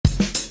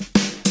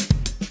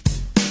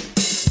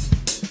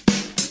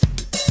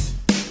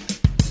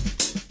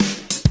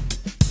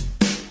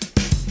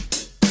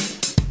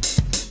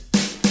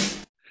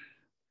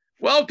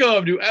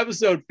Welcome to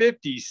episode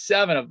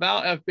 57 of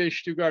VfB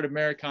Stuttgart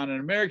Americana,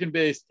 an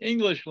American-based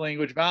English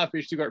language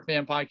VfB Stuttgart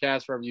fan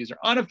podcast where our views are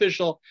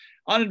unofficial,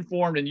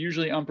 uninformed, and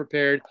usually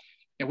unprepared.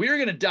 And we are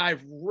going to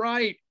dive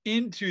right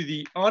into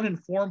the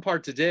uninformed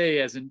part today,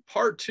 as in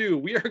part two,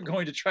 we are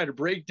going to try to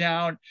break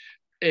down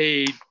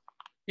a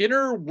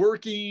inner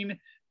working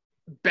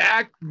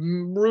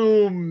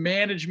backroom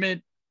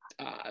management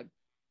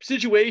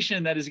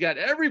situation that has got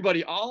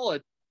everybody all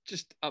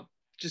just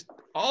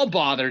all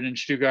bothered in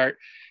Stuttgart.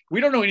 We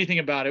don't know anything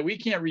about it. We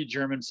can't read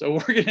German, so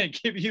we're going to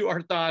give you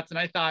our thoughts. And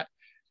I thought,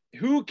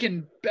 who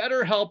can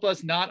better help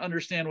us not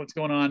understand what's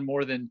going on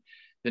more than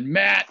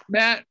Matt?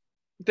 Matt,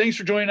 thanks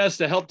for joining us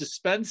to help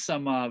dispense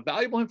some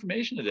valuable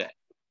information today.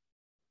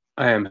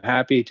 I am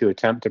happy to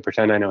attempt to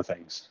pretend I know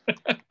things.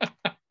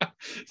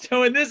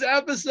 So in this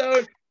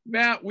episode,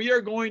 Matt, we are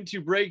going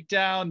to break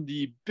down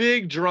the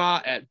big draw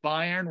at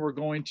Bayern. We're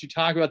going to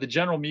talk about the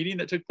general meeting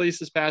that took place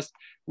this past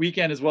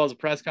weekend, as well as a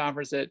press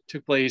conference that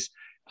took place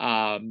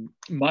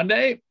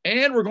Monday.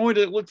 And we're going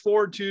to look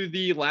forward to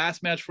the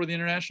last match for the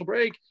international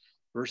break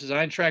versus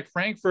Eintracht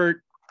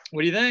Frankfurt.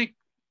 What do you think?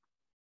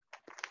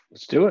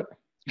 Let's do it.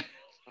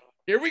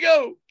 Here we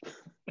go.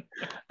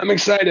 I'm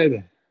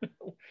excited.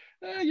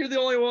 You're the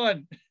only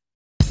one.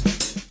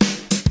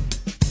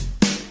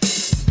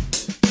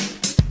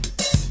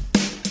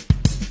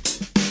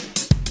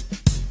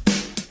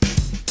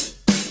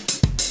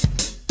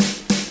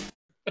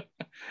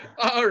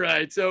 All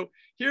right. So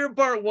here in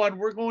part one,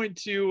 this is going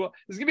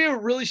to be a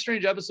really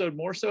strange episode,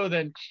 more so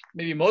than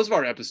maybe most of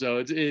our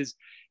episodes, is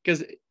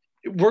because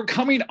we're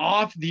coming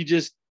off the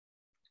just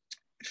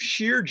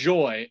sheer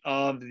joy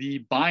of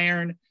the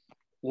Bayern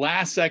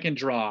last second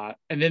draw.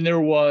 And then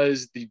there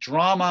was the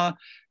drama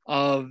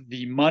of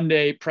the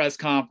Monday press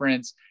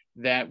conference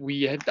that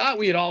we had thought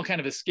we had all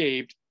kind of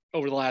escaped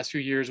over the last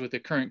few years with the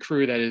current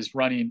crew that is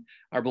running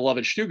our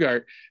beloved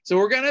Stuttgart. So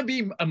we're going to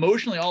be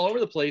emotionally all over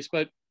the place,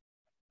 but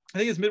I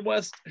think as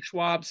Midwest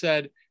Schwab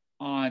said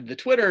on the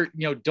Twitter,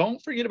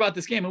 don't forget about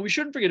this game. And we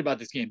shouldn't forget about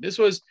this game. This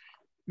was,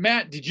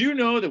 Matt, did you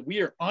know that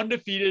we are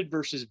undefeated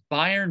versus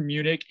Bayern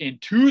Munich in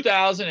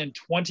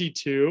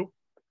 2022?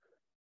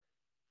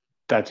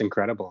 That's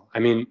incredible. I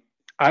mean,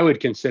 I would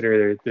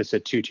consider this a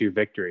 2-2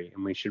 victory,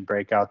 and we should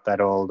break out that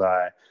old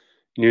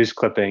news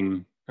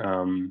clipping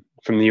from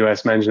the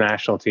U.S. men's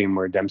national team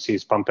where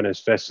Dempsey's pumping his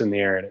fists in the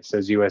air and it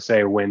says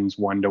USA wins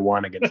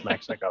 1-1 against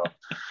Mexico.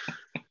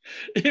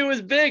 It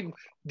was big.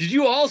 Did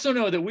you also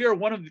know that we are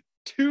one of the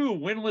 2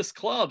 winless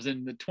clubs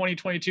in the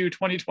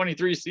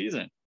 2022-2023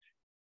 season?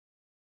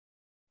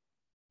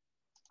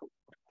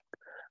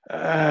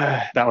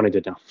 That one I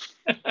did know.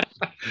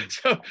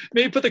 So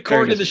maybe put the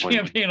cork in the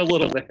champagne a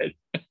little bit.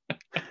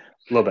 A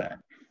little bit.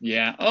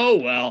 Yeah. Oh,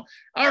 well.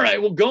 All right.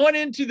 Well, going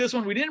into this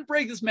one, we didn't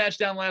break this match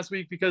down last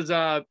week because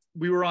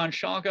we were on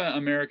Schalke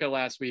America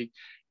last week.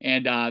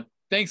 And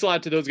thanks a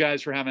lot to those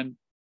guys for having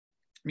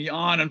me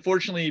on.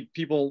 Unfortunately,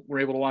 people were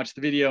able to watch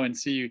the video and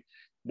see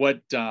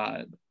what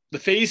the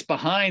face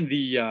behind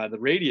the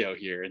radio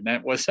here, and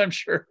that was, I'm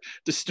sure,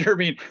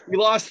 disturbing. We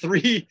lost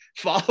 3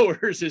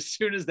 followers as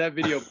soon as that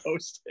video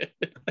posted.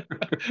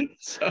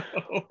 So,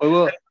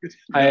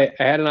 I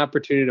had an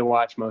opportunity to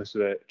watch most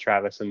of it,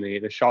 Travis, and the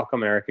Schalke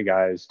America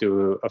guys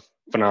do a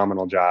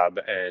phenomenal job,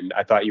 and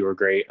I thought you were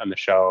great on the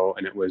show,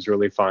 and it was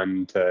really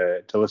fun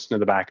to listen to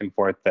the back and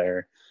forth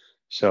there.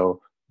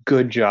 So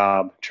good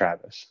job,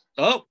 Travis.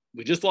 Oh,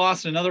 we just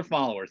lost another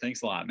follower.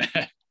 Thanks a lot,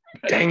 Matt.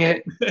 Dang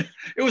it.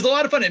 It was a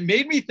lot of fun. It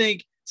made me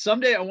think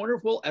someday I wonder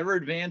if we'll ever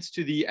advance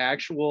to the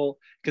actual,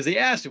 because they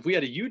asked if we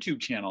had a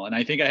YouTube channel. And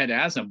I think I had to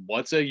ask them,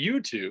 what's a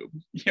YouTube?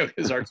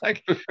 Because our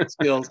tech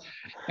skills.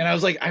 And I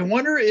was like, I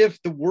wonder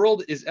if the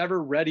world is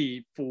ever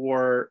ready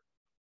for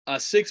a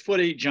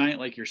 6'8"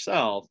 giant like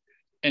yourself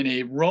and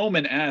a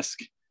Roman-esque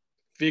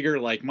figure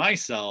like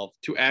myself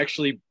to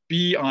actually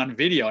be on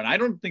video. And I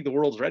don't think the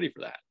world's ready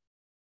for that.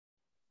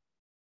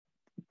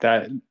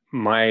 That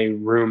my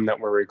room that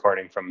we're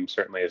recording from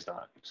certainly is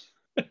not.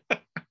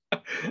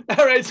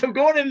 All right, so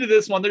going into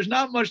this one, there's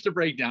not much to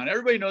break down.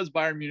 Everybody knows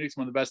Bayern Munich's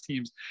one of the best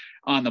teams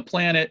on the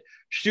planet.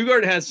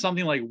 Stuttgart has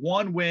something like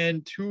 1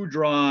 win, 2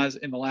 draws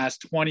in the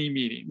last 20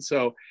 meetings.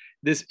 So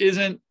this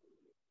isn't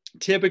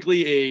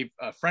typically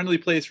a friendly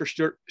place for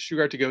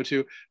Stuttgart to go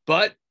to.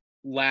 But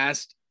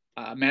last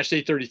match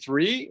day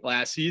 33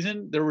 last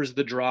season, there was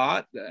the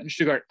draw, and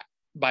Stuttgart,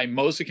 by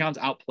most accounts,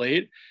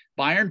 outplayed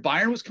Bayern.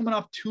 Bayern was coming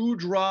off 2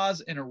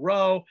 draws in a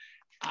row.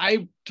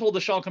 I told the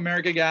Schalke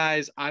America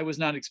guys I was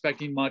not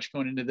expecting much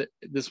going into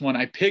this one.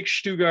 I picked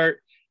Stuttgart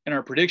in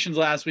our predictions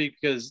last week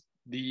because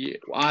the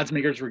odds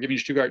makers were giving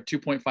Stuttgart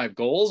 2.5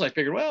 goals. I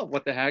figured, well,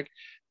 what the heck?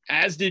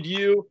 As did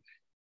you.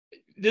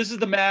 This is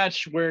the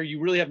match where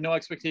you really have no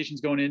expectations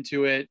going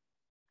into it.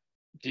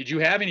 Did you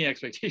have any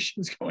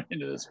expectations going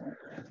into this one?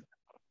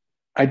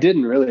 I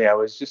didn't really. I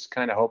was just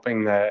kind of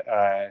hoping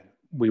that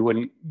we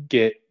wouldn't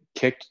get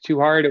kicked too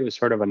hard. It was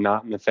sort of a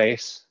knot in the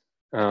face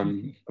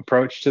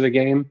approach to the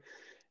game.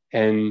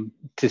 And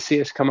to see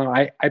us come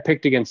on, I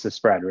picked against the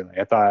spread, really.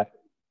 I thought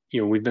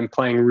we've been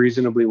playing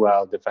reasonably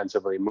well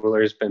defensively.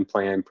 Mueller's been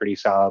playing pretty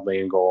solidly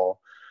in goal.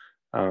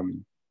 I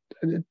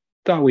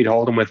thought we'd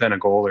hold them within a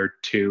goal or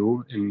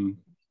two and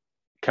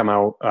come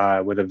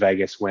out with a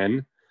Vegas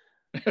win.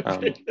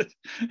 The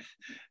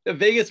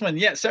Vegas one.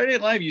 Yeah. Saturday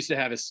Night Live used to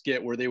have a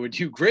skit where they would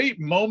do great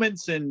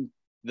moments in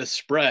the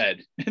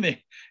spread. And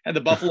they had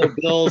the Buffalo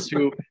Bills,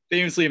 who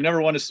famously have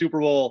never won a Super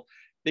Bowl.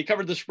 They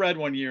covered the spread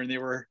one year and they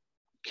were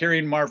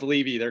carrying Marv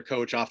Levy, their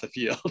coach, off the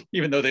field,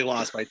 even though they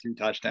lost by 2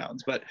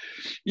 touchdowns. But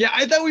yeah,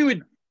 I thought we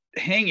would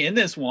hang in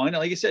this one.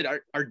 Like I said,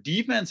 our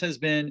defense has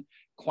been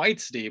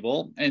quite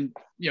stable. And,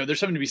 there's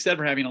something to be said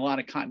for having a lot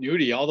of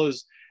continuity. All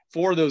those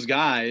 4 of those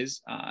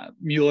guys,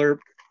 Mueller,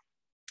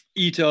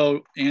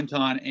 Ito,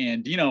 Anton,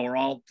 and Dino are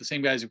all the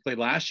same guys who played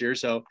last year.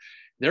 So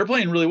they're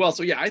playing really well.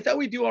 So yeah, I thought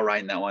we'd do all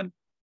right in that one.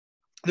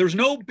 There's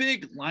no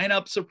big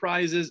lineup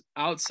surprises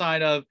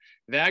outside of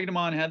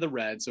Vagnemon had the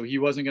red, so he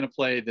wasn't going to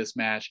play this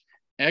match.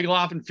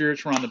 Egloff and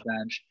Furic were on the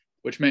bench,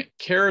 which meant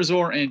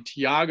Karazor and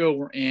Tiago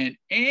were in,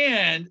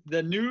 and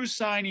the new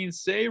signing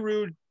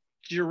Seru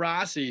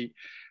Girassi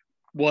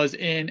was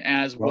in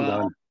as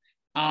well.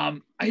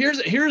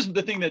 Here's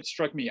the thing that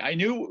struck me. I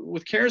knew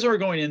with Karazor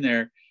going in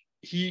there,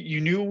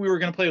 you knew we were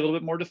going to play a little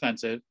bit more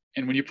defensive,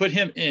 and when you put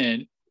him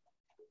in,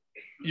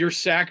 you're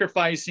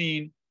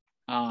sacrificing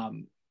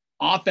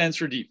offense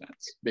for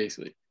defense,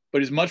 basically.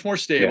 But he's much more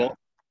stable.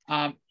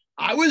 Yeah.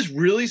 I was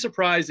really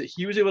surprised that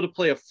he was able to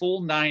play a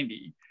full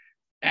 90,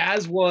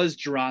 as was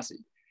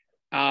Girassi.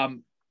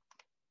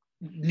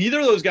 Neither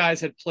of those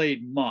guys had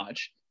played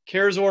much.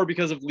 Karazor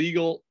because of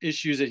legal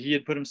issues that he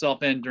had put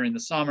himself in during the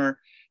summer.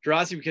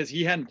 Girassi because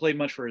he hadn't played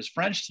much for his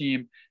French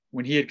team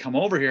when he had come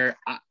over here.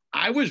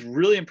 I was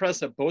really impressed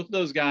that both of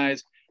those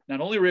guys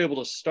not only were able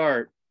to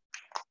start,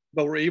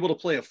 but were able to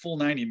play a full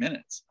 90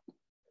 minutes.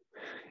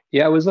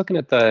 Yeah, I was looking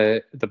at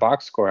the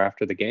box score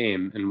after the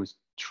game and was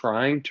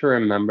trying to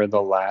remember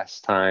the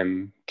last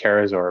time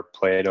Karazor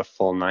played a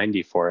full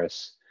 90 for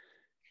us.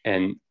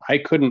 And I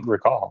couldn't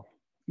recall.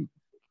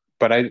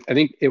 But I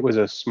think it was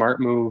a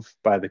smart move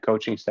by the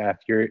coaching staff.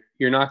 You're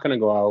not going to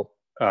go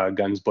out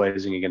guns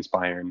blazing against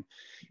Bayern,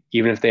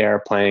 even if they are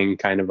playing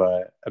kind of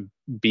a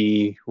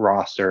B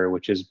roster,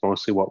 which is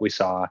mostly what we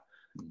saw.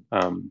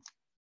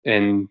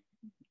 And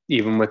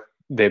even with,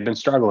 they've been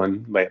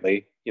struggling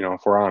lately,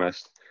 if we're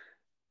honest.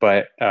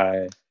 But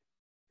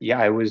yeah,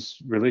 I was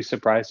really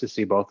surprised to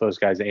see both those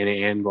guys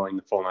and going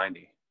the full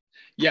 90.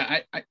 Yeah,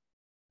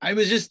 I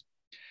was just,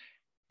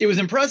 it was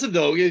impressive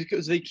though,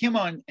 because they came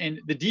on and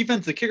the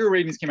defense, the kicker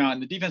ratings came out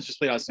and the defense just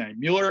played outstanding.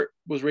 Mueller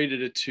was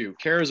rated a 2,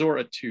 Karazor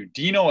a 2,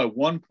 Dino at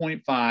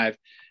 1.5,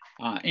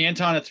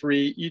 Anton a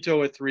 3,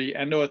 Ito a 3,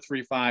 Endo a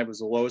 3.5 was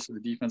the lowest of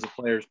the defensive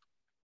players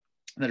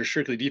that are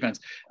strictly defense.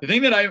 The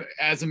thing that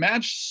as the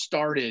match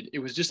started, it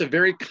was just a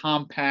very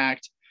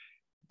compact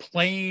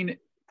playing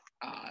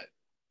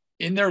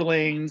in their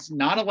lanes,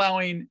 not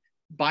allowing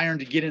Bayern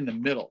to get in the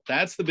middle.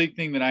 That's the big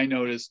thing that I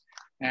noticed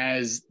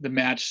as the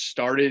match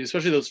started,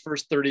 especially those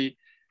first 30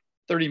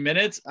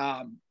 minutes.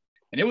 And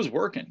it was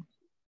working.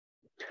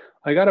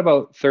 I got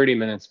about 30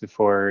 minutes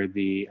before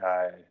the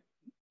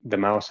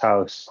Mouse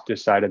House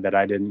decided that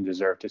I didn't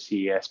deserve to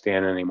see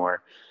ESPN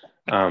anymore.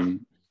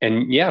 And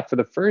yeah, for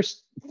the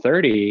first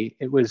 30,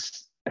 it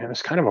was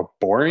kind of a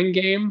boring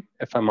game,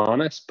 if I'm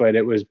honest, but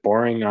it was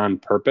boring on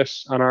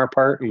purpose on our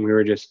part. And we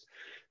were just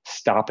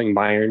stopping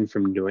Bayern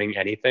from doing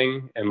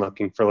anything and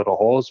looking for little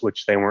holes,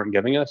 which they weren't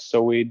giving us.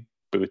 So we'd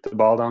boot the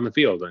ball down the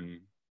field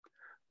and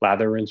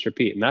lather, rinse,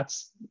 repeat. And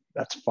that's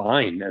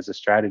fine as a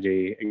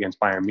strategy against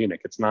Bayern Munich.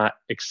 It's not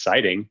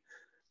exciting,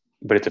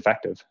 but it's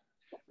effective.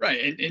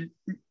 Right. And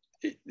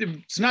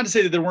it's not to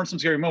say that there weren't some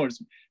scary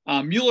moments.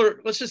 Mueller,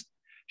 let's just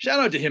shout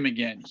out to him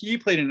again. He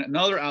played in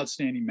another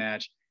outstanding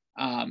match.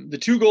 The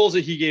 2 goals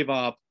that he gave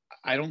up,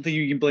 I don't think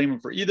you can blame him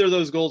for either of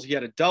those goals. He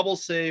had a double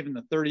save in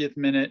the 30th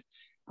minute.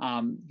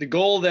 The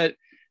goal that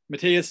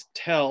Matthias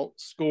Tell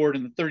scored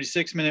in the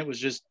 36th minute was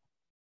just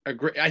a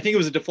great, I think it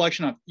was a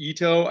deflection off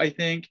Ito, I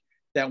think,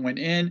 that went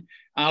in.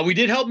 We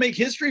did help make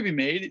history be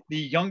made. The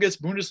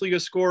youngest Bundesliga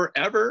scorer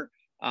ever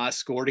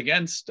scored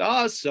against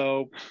us.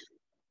 So,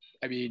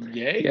 I mean,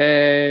 yay.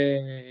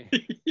 Yay.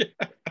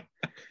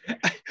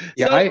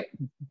 Yeah. So,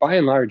 by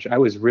and large, I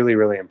was really,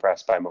 really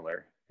impressed by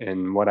Mueller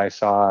and what I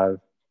saw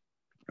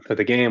for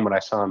the game, what I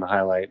saw in the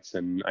highlights.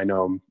 And I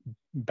know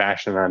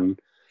bashing on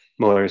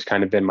Mueller has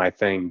kind of been my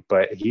thing,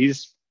 but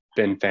he's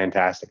been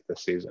fantastic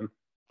this season.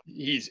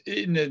 He's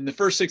in the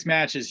first 6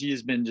 matches, he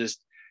has been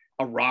just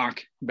a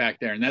rock back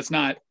there. And that's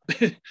not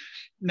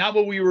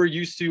what we were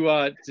used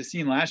to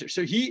seeing last year.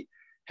 So he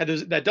had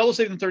that double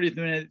save in the 30th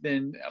minute,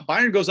 then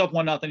Bayern goes up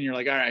 1-0 and you're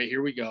like, all right,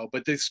 here we go.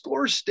 But the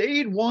score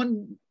stayed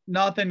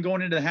 1-0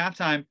 going into the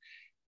halftime.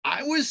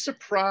 I was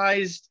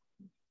surprised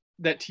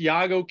that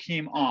Tiago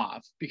came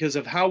off because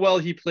of how well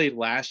he played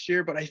last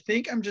year. But I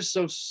think I'm just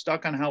so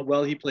stuck on how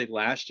well he played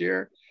last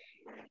year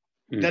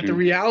that the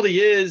reality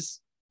is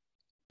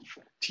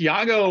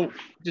Tiago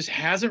just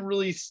hasn't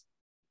really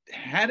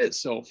had it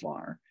so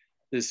far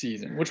this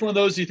season. Which one of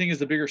those do you think is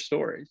the bigger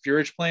story?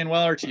 Furic playing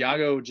well or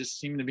Tiago just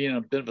seeming to be in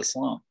a bit of a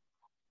slump?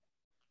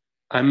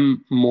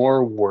 I'm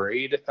more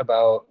worried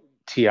about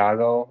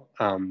Thiago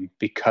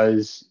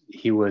because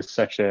he was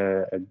such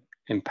a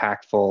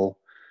impactful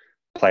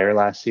player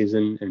last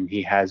season, and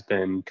he has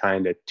been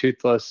kind of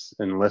toothless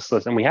and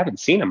listless, and we haven't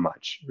seen him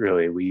much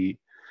really.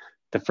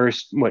 The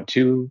first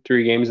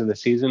 2-3 games of the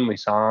season we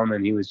saw him,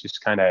 and he was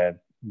just kind of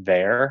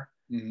there.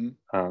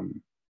 Mm-hmm.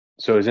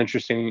 So it was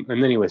interesting,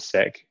 and then he was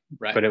sick,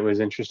 Right. but it was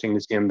interesting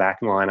to see him back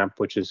in the lineup,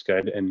 which is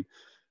good. And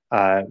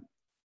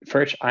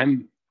Furch, I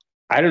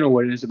don't know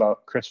what it is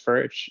about Chris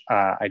Furch.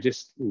 I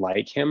just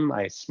like him.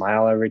 I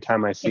smile every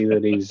time I see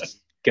that he's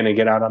going to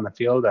get out on the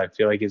field. I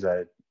feel like he's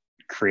a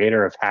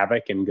creator of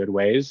havoc in good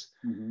ways.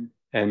 Mm-hmm.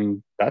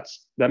 And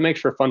that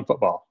makes for fun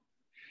football.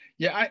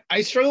 Yeah,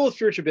 I struggle with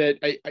Furch a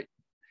bit.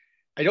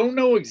 I don't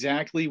know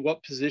exactly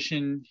what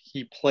position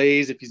he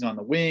plays, if he's on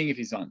the wing, if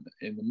he's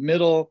in the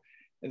middle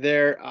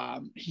there.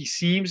 He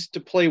seems to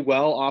play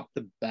well off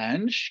the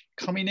bench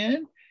coming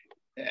in,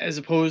 as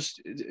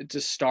opposed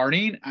to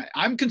starting.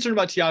 I'm concerned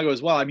about Thiago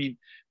as well. I mean,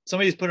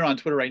 somebody's put it on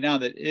Twitter right now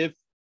that if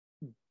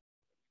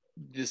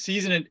the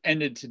season had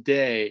ended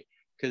today,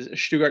 because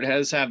Stuttgart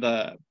has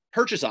the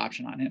purchase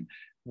option on him,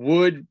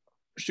 would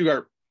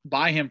Stuttgart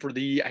buy him for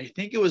I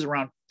think it was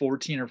around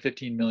 14 or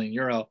 15 million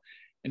euro?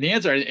 And the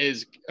answer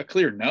is a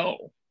clear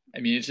no.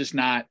 I mean, it's just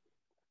not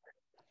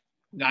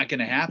going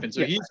to happen.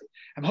 So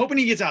I'm hoping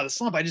he gets out of the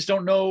slump. I just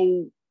don't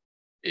know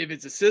if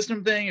it's a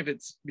system thing, if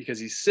it's because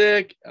he's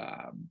sick.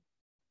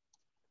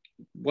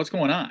 What's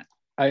going on?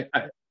 I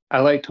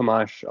like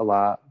Tomáš a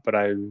lot, but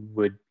I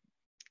would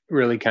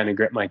really kind of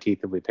grit my teeth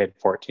if we paid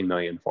 14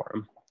 million for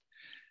him.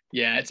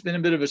 Yeah, it's been a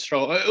bit of a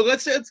struggle.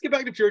 Let's get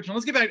back to Furch, and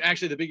let's get back to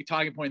actually the big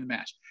talking point in the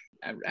match.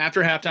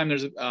 After halftime,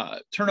 there's a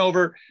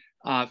turnover.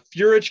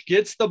 Furch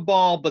gets the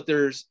ball, but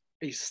there's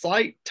a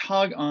slight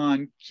tug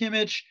on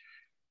Kimmich.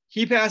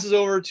 He passes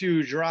over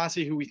to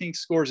Guirassy, who we think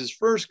scores his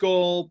first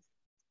goal,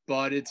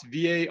 but it's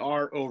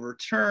VAR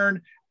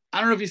overturned. I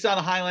don't know if you saw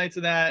the highlights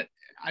of that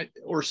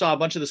or saw a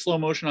bunch of the slow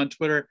motion on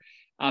Twitter.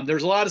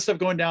 There's a lot of stuff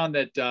going down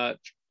that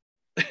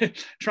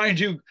trying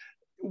to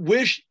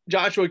wish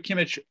Joshua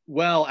Kimmich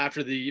well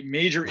after the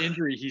major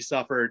injury he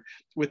suffered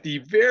with the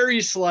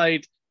very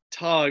slight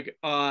tug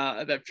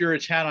that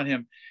Furch had on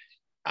him.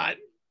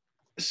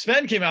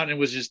 Sven came out and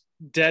was just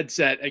dead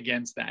set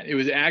against that. It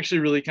was actually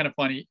really kind of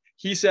funny.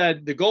 He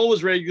said the goal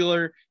was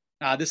regular.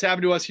 This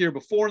happened to us here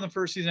before in the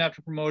first season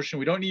after promotion.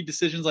 We don't need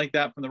decisions like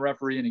that from the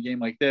referee in a game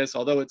like this,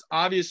 although it's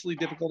obviously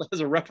difficult as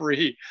a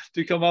referee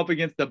to come up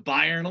against the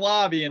Bayern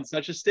lobby in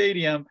such a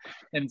stadium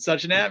and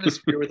such an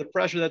atmosphere with the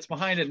pressure that's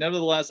behind it.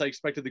 Nevertheless, I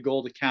expected the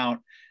goal to count.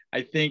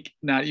 I think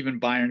not even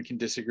Bayern can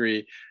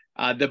disagree.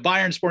 The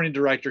Bayern sporting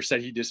director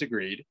said he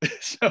disagreed.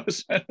 So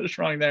Sven was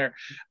wrong there.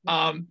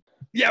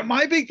 Yeah,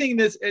 my big thing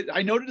is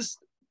I noticed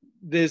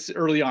this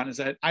early on is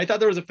that I thought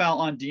there was a foul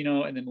on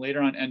Dino and then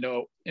later on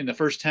Endo in the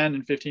first 10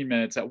 and 15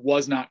 minutes that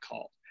was not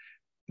called.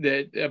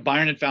 That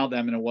Bayern had fouled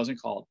them and it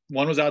wasn't called.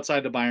 One was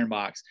outside the Bayern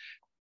box.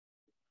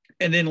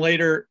 And then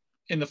later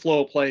in the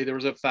flow of play, there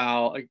was a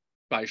foul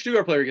by a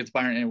Stuttgart player against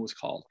Bayern and it was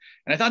called.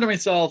 And I thought to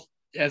myself,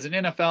 as an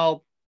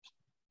NFL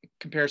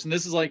comparison,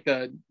 this is like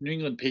the New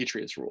England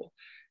Patriots rule.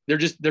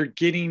 They're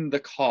getting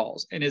the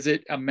calls. And is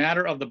it a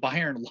matter of the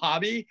Bayern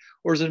lobby,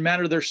 or is it a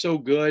matter they're so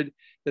good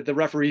that the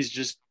referees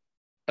just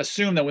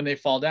assume that when they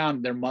fall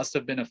down, there must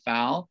have been a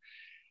foul?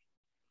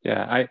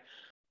 Yeah,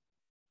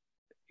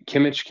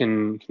 Kimmich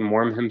can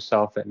warm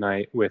himself at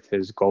night with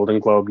his Golden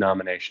Globe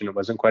nomination. It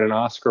wasn't quite an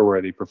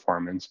Oscar-worthy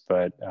performance,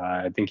 but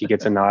I think he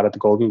gets a nod at the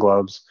Golden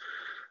Globes.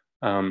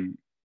 And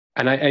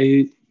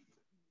you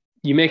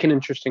make an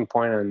interesting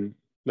point on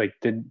like,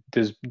 do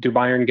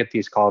Bayern get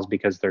these calls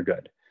because they're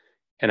good?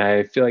 And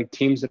I feel like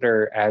teams that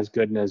are as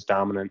good and as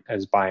dominant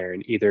as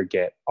Bayern either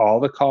get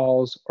all the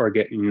calls or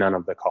get none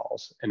of the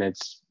calls. And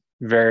it's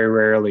very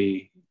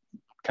rarely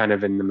kind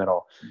of in the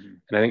middle. Mm-hmm.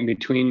 And I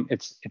think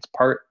it's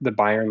part the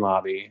Bayern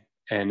lobby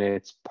and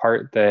it's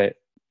part that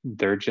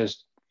they're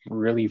just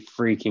really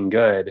freaking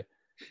good.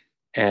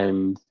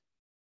 And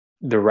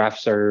the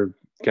refs are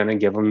going to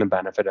give them the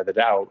benefit of the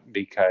doubt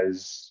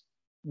because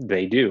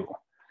they do.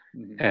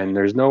 Mm-hmm. And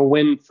there's no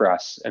win for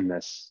us in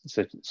this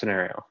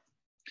scenario.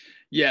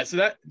 Yeah,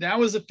 so that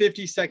was a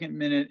 52nd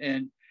minute,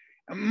 and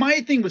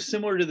my thing was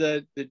similar to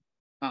the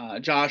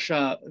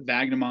Joshua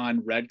Wagnermann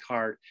red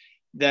card,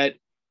 that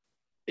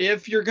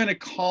if you're going to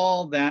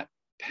call that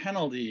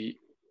penalty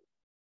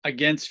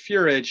against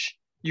Furch,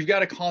 you've got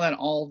to call that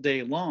all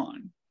day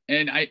long,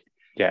 and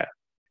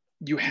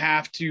you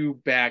have to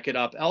back it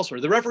up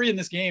elsewhere. The referee in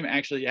this game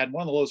actually had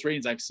one of the lowest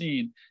ratings I've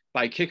seen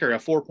by kicker, a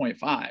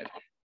 4.5.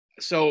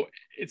 So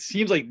it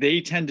seems like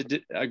they tend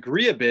to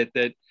agree a bit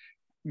that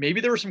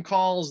maybe there were some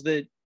calls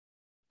that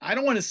I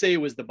don't want to say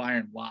it was the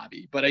Bayern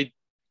lobby, but I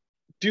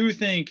do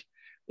think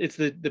it's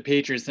the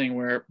Patriots thing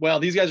where, well,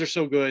 these guys are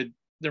so good.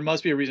 There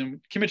must be a reason.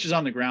 Kimmich is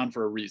on the ground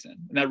for a reason.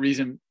 And that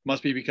reason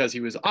must be because he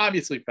was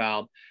obviously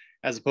fouled,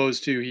 as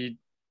opposed to he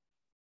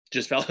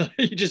just fell.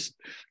 He just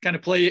kind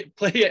of play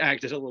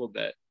acted a little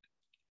bit.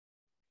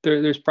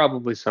 There's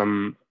probably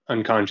some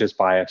unconscious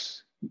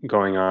bias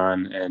going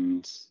on,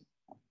 and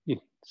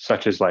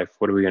such is life.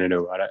 What are we going to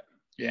do about it?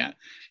 Yeah.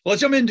 Well,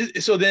 let's jump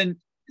into, so then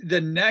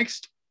the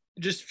next,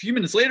 just a few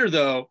minutes later,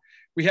 though,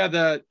 we have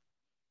the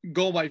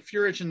goal by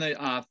Furic in the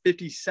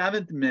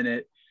 57th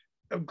minute.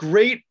 A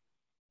great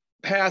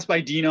pass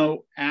by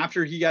Dino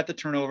after he got the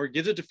turnover,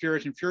 gives it to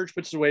Furic, and Furic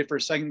puts it away for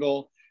a second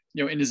goal,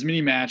 in his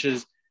mini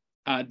matches.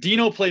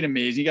 Dino played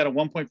amazing. He got a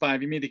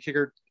 1.5. He made the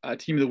kicker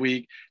team of the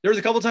week. There was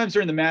a couple times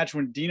during the match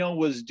when Dino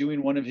was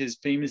doing one of his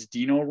famous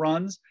Dino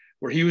runs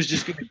where he was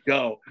just going to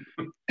go,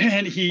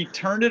 and he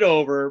turned it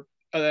over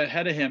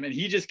ahead of him, and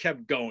he just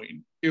kept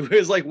going. It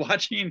was like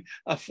watching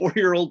a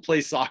 4-year-old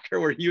play soccer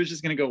where he was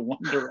just going to go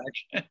one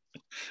direction,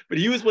 but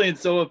he was playing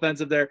so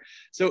offensive there.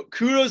 So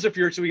kudos to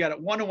Furic. So we got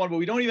it 1-1, but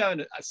we don't even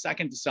have a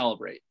second to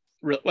celebrate.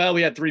 Well,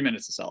 we had 3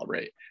 minutes to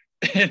celebrate.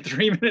 And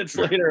 3 minutes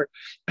later,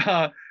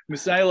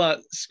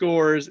 Musiala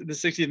scores the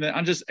 60th minute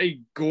on just a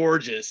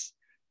gorgeous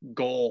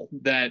goal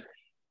that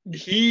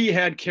he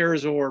had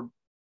Karazor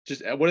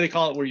just, what do they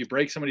call it, where you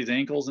break somebody's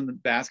ankles in the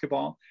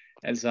basketball,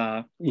 as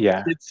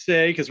kids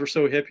say, because we're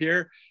so hip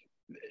here.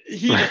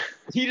 He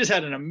just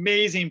had an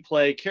amazing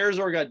play.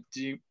 Karazor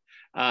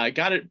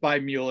got it by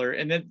Mueller,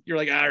 and then you're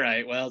like, all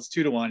right, well, it's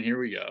 2-1. Here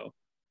we go.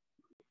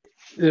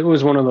 It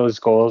was one of those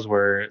goals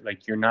where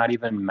like you're not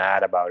even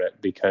mad about it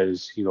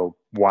because you go,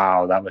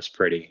 wow, that was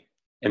pretty.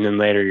 And then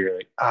later you're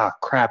like,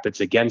 crap, it's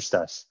against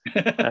us.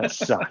 That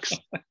sucks.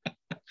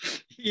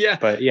 Yeah.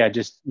 But yeah,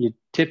 just you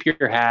tip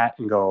your hat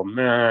and go, all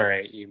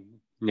right.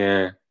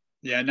 Yeah,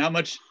 not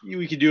much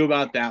we could do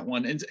about that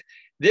one. And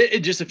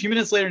just a few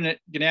minutes later,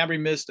 Gnabry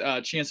missed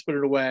a chance to put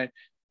it away.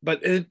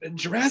 But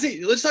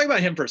Guirassy, let's talk about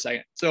him for a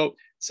second. So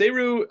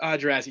Serhou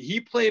Guirassy, he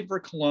played for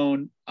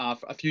Cologne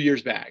a few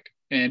years back.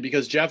 And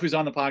because Jeff, who's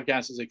on the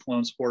podcast, is a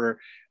Cologne supporter,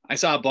 I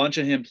saw a bunch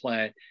of him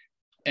play.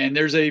 And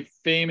there's a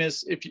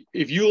famous,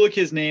 if you look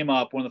his name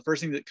up, one of the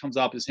first things that comes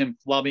up is him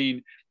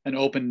flubbing an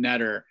open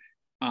netter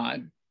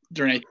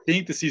during, I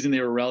think, the season they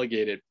were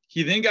relegated.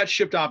 He then got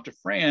shipped off to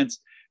France,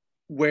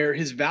 where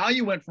his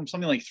value went from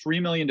something like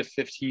 3 million to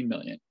 15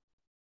 million.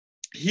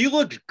 He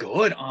looked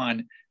good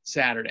on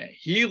Saturday.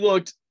 He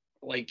looked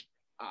like,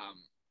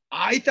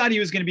 I thought he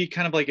was going to be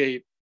kind of like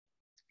a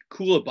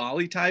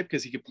Koulibaly type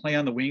because he could play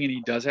on the wing and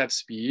he does have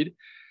speed,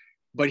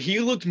 but he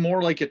looked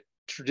more like a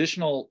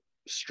traditional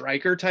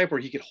striker type where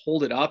he could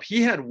hold it up.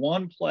 He had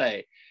one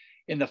play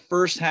in the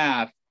first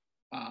half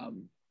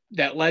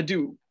that led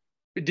to,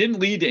 it didn't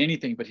lead to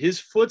anything, but his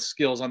foot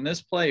skills on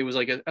this play was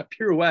like a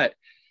pirouette.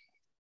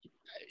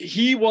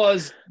 He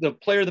was the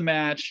player of the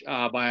match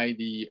by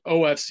the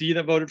OFC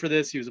that voted for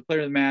this. He was the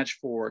player of the match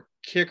for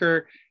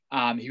kicker.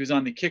 He was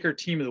on the kicker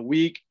team of the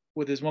week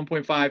with his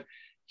 1.5.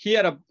 He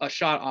had a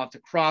shot off the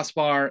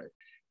crossbar.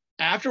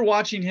 After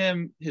watching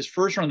him, his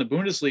first run in the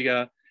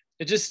Bundesliga,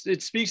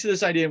 it speaks to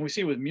this idea, and we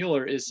see it with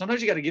Mueller, is sometimes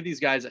you got to give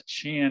these guys a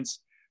chance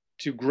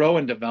to grow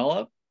and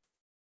develop.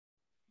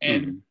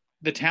 And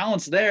the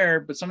talent's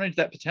there, but sometimes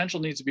that potential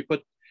needs to be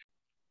put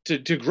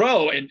to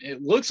grow. And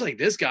it looks like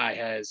this guy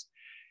has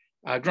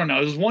grown. Now,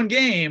 it was one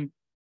game,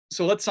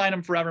 so let's sign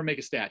him forever and make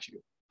a statue.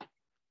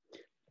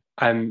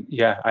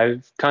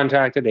 I've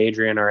contacted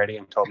Adrian already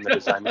and told him to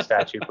design the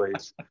statue,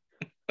 please.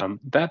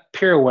 That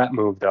pirouette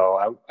move,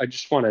 though, I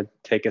just want to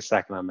take a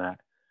second on that.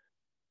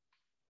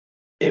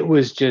 It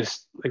was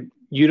just like,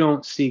 you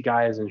don't see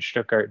guys in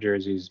Stuttgart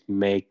jerseys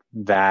make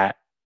that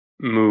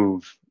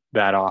move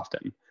that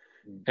often.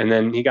 And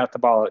then he got the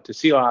ball out to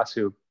Silas,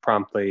 who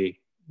promptly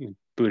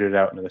booted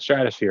out into the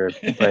stratosphere.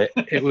 But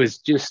it was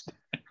just,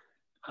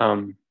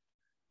 a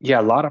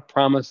lot of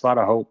promise, a lot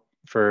of hope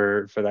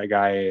for that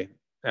guy.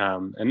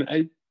 And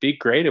it'd be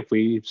great if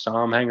we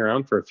saw him hang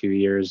around for a few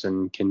years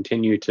and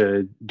continue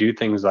to do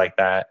things like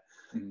that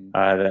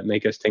that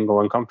make us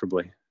tingle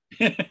uncomfortably.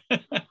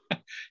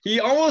 He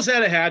almost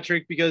had a hat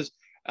trick because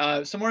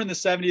somewhere in the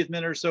 70th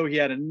minute or so, he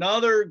had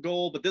another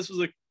goal, but this was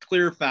a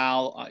clear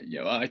foul.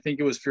 I think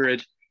it was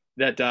Furic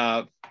that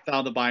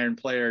fouled the Bayern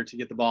player to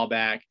get the ball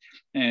back,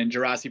 and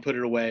Guirassy put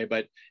it away.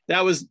 But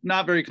that was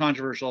not very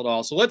controversial at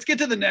all. So let's get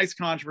to the next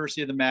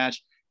controversy of the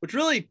match, which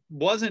really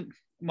wasn't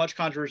much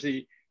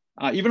controversy,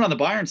 even on the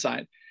Bayern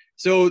side.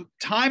 So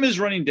time is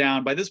running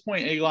down. By this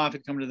point, Egloff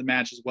had come to the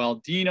match as well.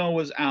 Dino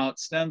was out.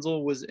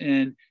 Stenzel was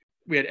in.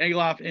 We had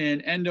Egloff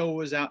in. Endo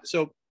was out.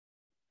 So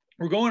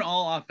we're going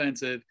all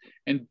offensive.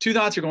 And two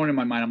thoughts are going in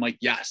my mind. I'm like,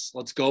 yes,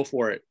 let's go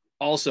for it.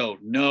 Also,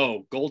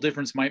 no, goal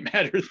difference might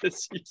matter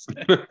this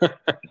season.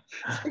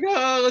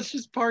 Let's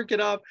just park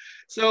it up.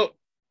 So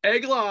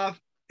Egloff,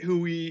 who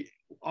we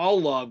all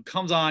love,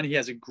 comes on. He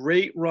has a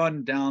great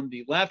run down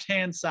the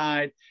left-hand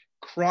side,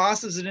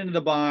 crosses it into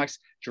the box.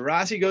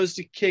 Guirassy goes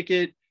to kick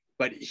it,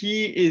 but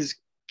he is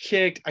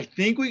kicked. I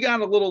think we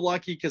got a little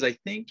lucky because I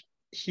think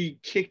he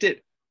kicked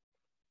it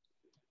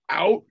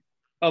out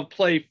of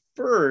play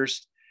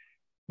first,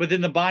 but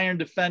then the Bayern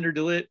defender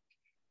De Ligt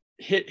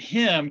hit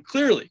him,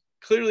 clearly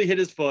hit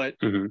his foot.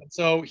 Mm-hmm.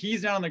 So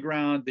he's down on the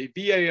ground. They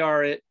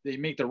VAR it. They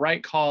make the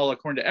right call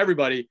according to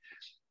everybody.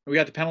 We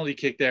got the penalty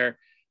kick there.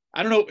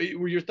 I don't know.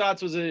 Were your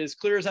thoughts, was it as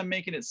clear as I'm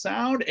making it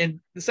sound? And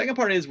the second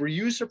part is, were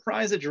you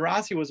surprised that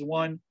Guirassy was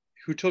one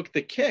who took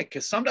the kick.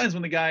 Because sometimes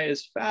when the guy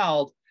is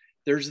fouled,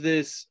 there's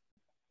this,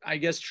 I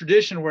guess,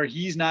 tradition where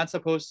he's not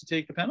supposed to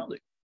take the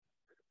penalty.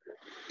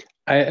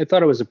 I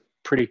thought it was a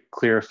pretty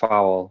clear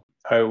foul.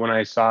 When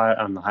I saw it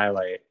on the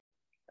highlight,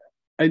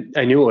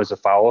 I knew it was a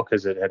foul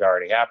because it had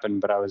already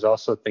happened, but I was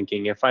also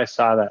thinking if I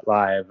saw that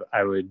live,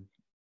 I would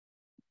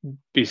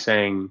be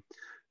saying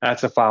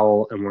that's a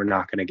foul and we're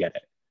not going to get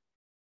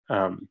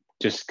it.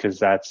 Just because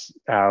that's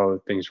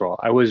how things roll.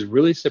 I was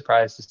really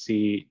surprised to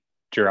see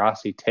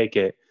Gerasi take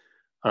it.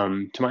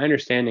 To my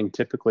understanding,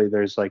 typically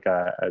there's like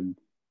a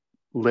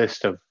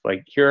list of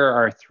like, here are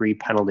our 3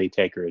 penalty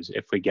takers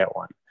if we get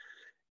one.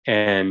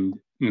 And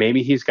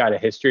maybe he's got a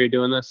history of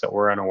doing this that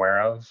we're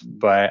unaware of,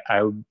 but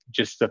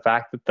just the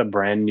fact that the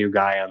brand new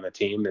guy on the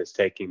team is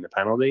taking the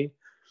penalty,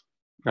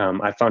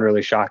 I found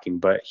really shocking,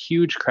 but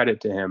huge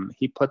credit to him.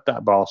 He put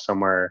that ball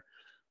somewhere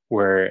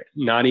where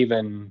not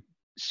even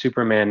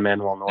Superman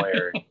Manuel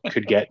Neuer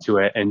could get to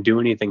it and do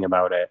anything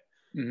about it.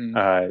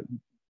 Mm-hmm.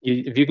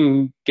 If you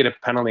can get a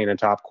penalty in the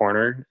top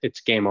corner,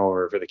 it's game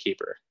over for the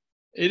keeper.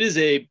 It is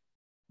a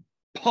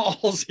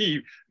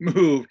ballsy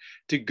move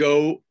to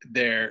go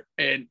there.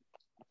 And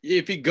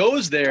if he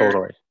goes there,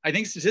 totally. I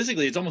think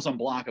statistically it's almost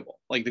unblockable.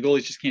 Like the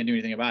goalies just can't do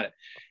anything about it.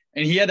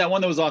 And he had that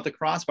one that was off the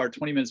crossbar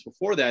 20 minutes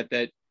before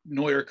that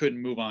Neuer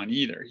couldn't move on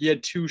either. He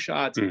had 2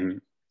 shots. Mm-hmm.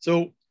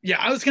 So yeah,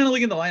 I was kind of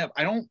looking at the lineup.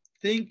 I don't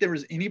think there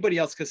was anybody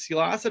else because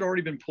Silas had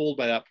already been pulled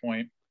by that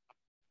point.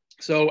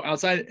 So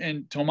outside,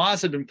 and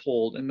Tomas had been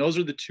pulled, and those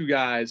are the 2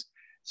 guys.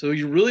 So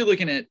you're really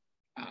looking at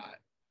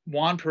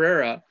Juan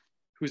Pereira,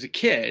 who's a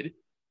kid.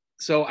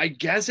 So I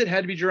guess it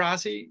had to be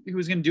Gerasi who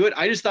was going to do it.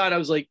 I just thought, I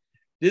was like,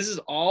 this is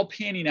all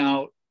panning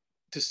out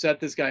to set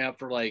this guy up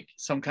for like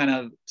some kind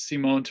of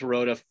Simone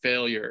Terota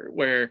failure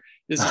where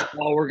this is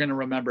all we're going to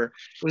remember.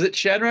 Was it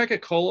Shadrach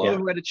Akolo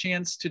who had a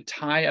chance to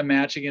tie a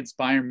match against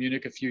Bayern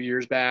Munich a few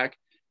years back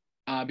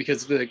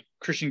because the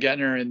Christian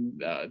Gettner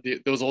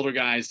and those older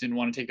guys didn't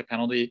want to take the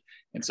penalty.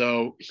 And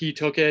so he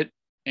took it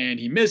and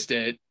he missed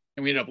it.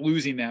 And we ended up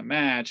losing that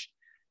match.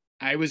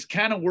 I was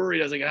kind of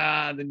worried. I was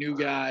like, the new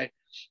guy.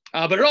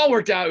 But it all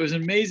worked out. It was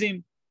an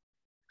amazing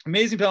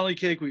penalty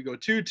kick. We go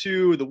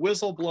 2-2. The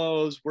whistle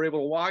blows. We're able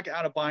to walk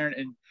out of Bayern.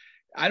 And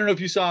I don't know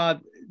if you saw,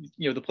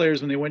 the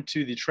players when they went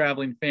to the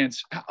traveling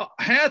fans.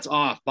 Hats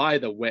off, by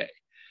the way,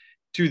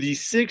 to the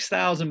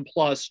 6,000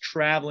 plus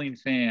traveling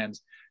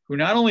fans who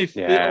not only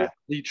filled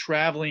the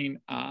traveling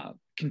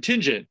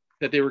contingent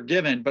that they were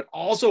given, but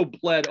also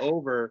bled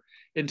over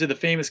into the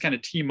famous kind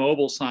of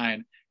T-Mobile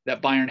sign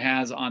that Bayern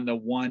has on the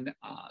one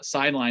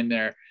sideline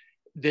there.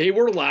 They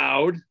were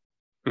loud.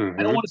 Mm-hmm.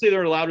 I don't want to say they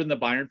were louder than the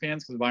Bayern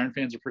fans because the Bayern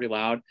fans are pretty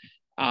loud,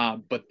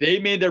 but they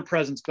made their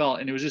presence felt.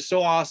 And it was just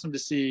so awesome to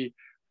see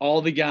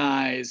all the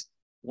guys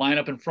line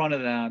up in front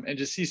of them and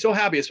just see so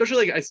happy,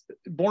 especially like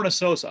Borna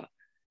Sosa,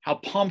 how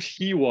pumped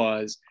he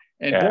was.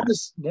 And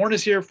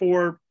Borna's here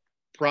for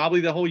probably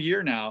the whole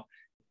year now.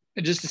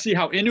 And just to see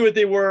how into it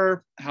they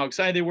were, how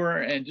excited they were,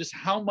 and just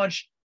how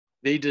much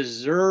they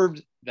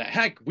deserved that.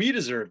 Heck, we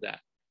deserve that.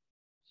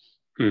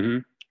 Mm-hmm.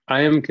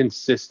 I am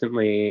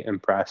consistently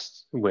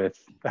impressed with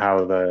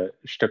how the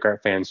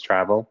Stuttgart fans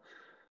travel.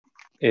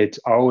 It's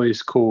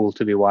always cool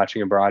to be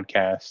watching a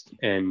broadcast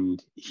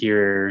and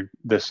hear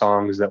the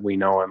songs that we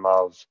know and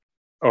love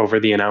over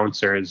the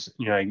announcers.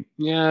 You're like,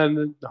 yeah,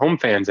 the home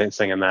fans ain't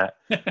singing that.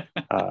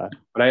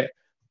 But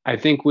I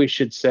think we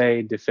should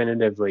say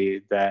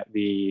definitively that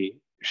the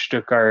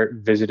Stuttgart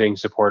visiting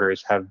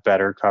supporters have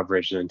better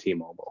coverage than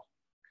T-Mobile.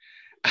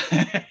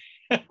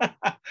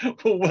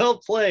 Well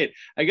played.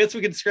 I guess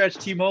we can scratch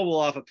T-Mobile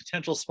off a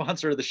potential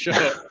sponsor of the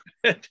show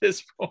at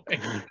this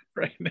point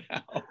right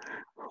now.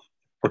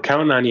 We're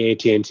counting on you,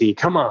 AT&T.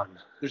 Come on.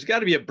 There's got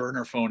to be a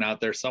burner phone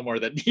out there somewhere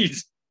that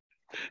needs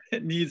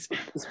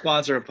to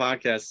sponsor a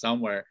podcast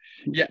somewhere.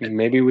 Yeah,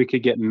 maybe we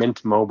could get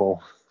Mint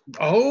Mobile.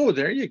 Oh,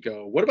 there you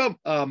go. What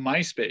about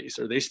MySpace?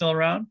 Are they still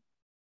around?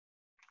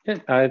 Yeah,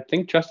 I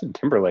think Justin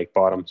Timberlake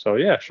bought them. So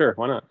yeah, sure.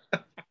 Why not?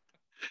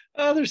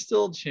 There's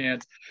still a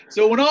chance.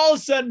 So when all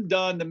is said and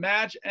done, the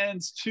match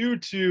ends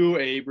 2-2,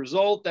 a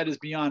result that is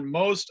beyond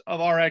most of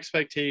our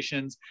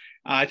expectations.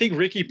 I think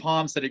Ricky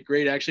Palm said it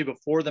great actually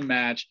before the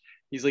match.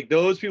 He's like,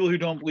 those people who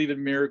don't believe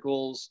in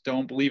miracles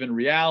don't believe in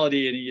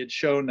reality. And he had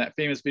shown that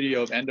famous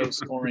video of Endo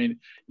scoring,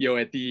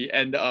 at the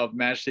end of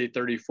match day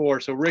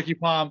 34. So Ricky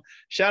Palm,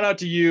 shout out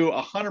to you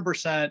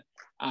 100%.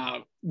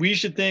 We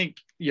should think,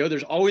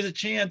 there's always a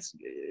chance.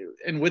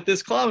 And with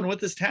this club and with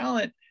this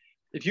talent,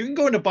 if you can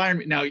go into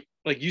Bayern now,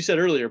 like you said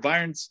earlier,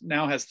 Bayern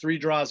now has 3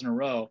 draws in a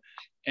row,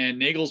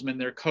 and Nagelsmann,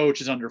 their coach,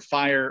 is under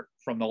fire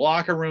from the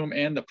locker room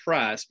and the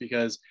press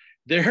because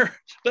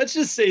let's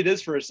just say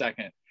this for a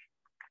second.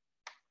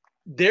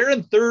 They're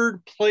in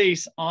 3rd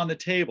place on the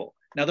table.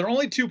 Now they're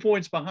only 2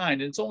 points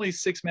behind and it's only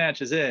 6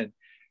 matches in,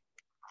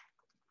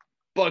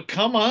 but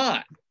come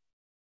on.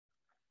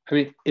 I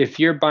mean, if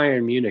you're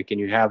Bayern Munich and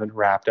you haven't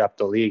wrapped up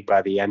the league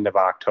by the end of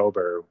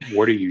October,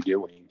 what are you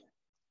doing?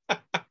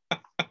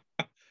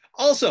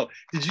 Also,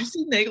 did you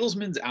see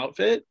Nagelsmann's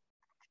outfit?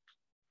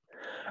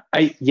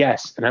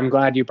 Yes, and I'm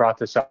glad you brought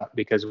this up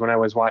because when I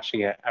was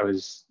watching it, I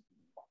was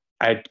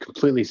I had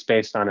completely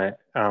spaced on it.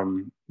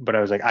 But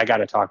I was like, I got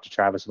to talk to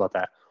Travis about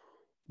that.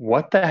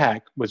 What the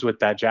heck was with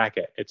that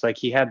jacket? It's like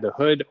he had the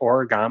hood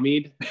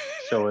origamied,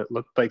 so it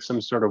looked like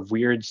some sort of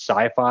weird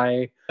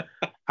sci-fi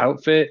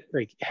outfit.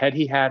 Like, had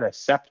he had a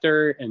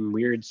scepter and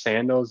weird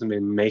sandals and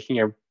been making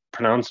a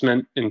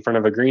pronouncement in front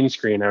of a green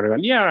screen, I would have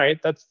gone, yeah, all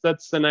right, that's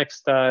the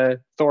next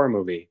Thor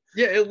movie.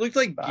 Yeah, it looked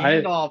like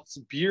Gandalf's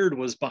beard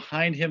was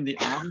behind him the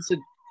opposite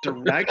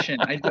direction.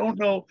 I don't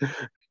know.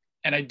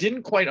 And I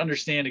didn't quite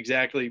understand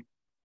exactly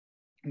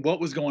what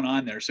was going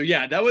on there. So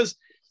yeah, that was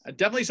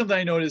definitely something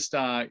I noticed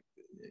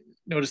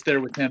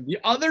there with him. The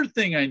other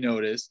thing I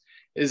noticed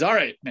is, all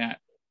right, Matt,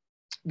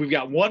 we've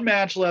got one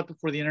match left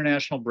before the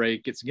international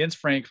break. It's against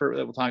Frankfurt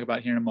that we'll talk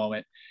about here in a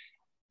moment.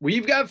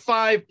 We've got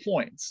 5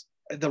 points.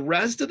 The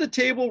rest of the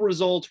table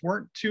results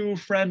weren't too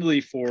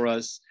friendly for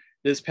us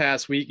this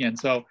past weekend.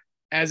 So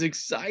as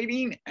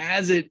exciting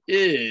as it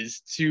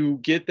is to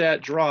get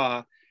that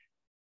draw,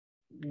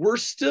 we're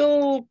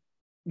still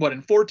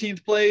in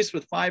 14th place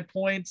with 5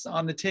 points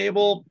on the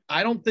table.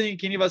 I don't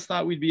think any of us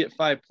thought we'd be at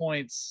 5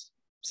 points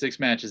 6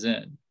 matches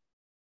in.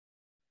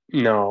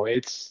 No,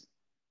 it's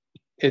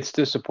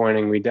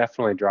disappointing. We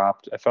definitely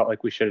dropped. I felt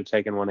like we should have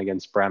taken one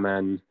against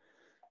Bremen.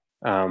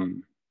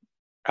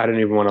 I don't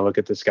even want to look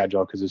at the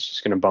schedule because it's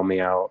just going to bum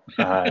me out.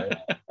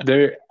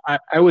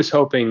 I was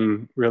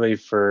hoping really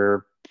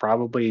for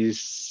probably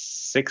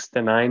 6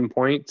 to 9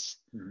 points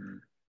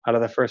out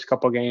of the first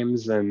couple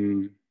games,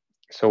 and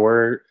so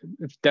we're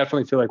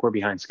definitely feel like we're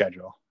behind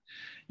schedule.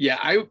 Yeah,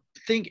 I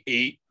think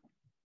 8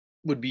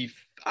 would be.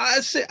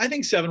 I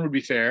think 7 would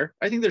be fair.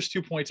 I think there's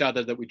 2 points out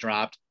there that we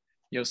dropped,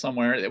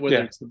 somewhere,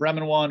 whether it's the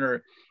Bremen one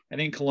or I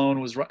think Cologne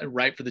was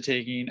right for the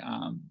taking.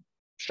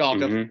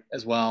 Schalke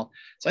as well.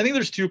 So I think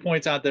there's 2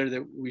 points out there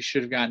that we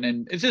should have gotten.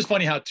 And it's just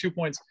funny how 2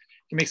 points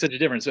can make such a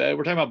difference. We're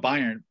talking about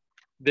Bayern.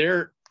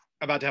 They're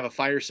about to have a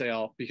fire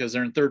sale because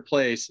they're in 3rd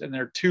place and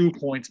they're 2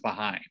 points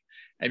behind.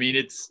 I mean,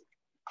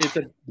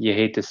 you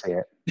hate to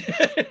say it.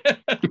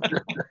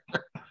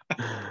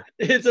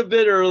 It's a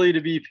bit early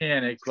to be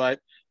panicked, but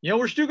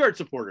we're Stuttgart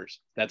supporters.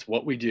 That's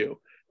what we do.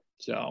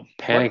 So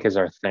panic is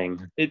our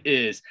thing. It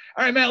is.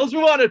 All right, Matt, let's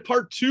move on to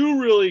part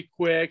 2 really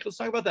quick. Let's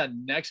talk about that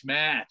next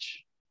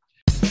match.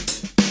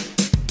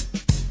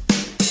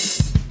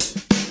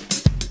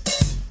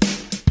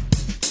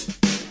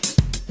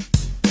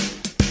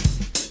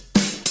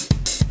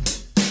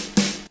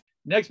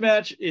 Next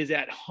match is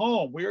at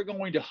home. We are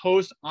going to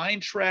host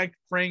Eintracht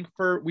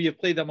Frankfurt. We have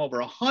played them over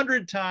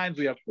 100 times.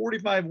 We have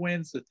 45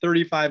 wins to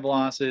 35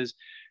 losses.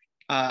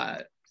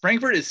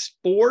 Frankfurt is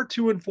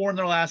 4-2-4 in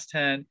their last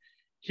 10.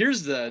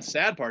 Here's the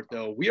sad part,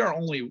 though.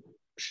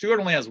 Stuttgart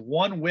only has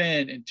 1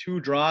 win and 2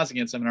 draws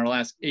against them in our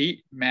last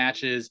 8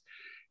 matches.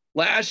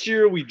 Last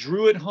year, we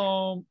drew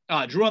on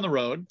the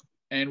road,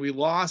 and we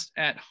lost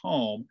at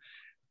home.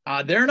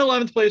 They're in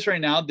 11th place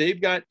right now. They've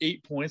got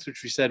 8 points,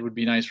 which we said would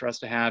be nice for us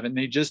to have, and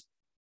they just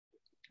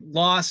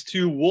lost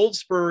to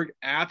Wolfsburg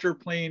after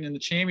playing in the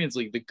Champions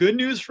League. The good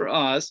news for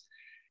us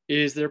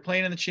is they're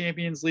playing in the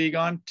Champions League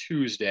on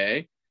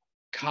Tuesday.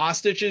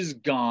 Kostic is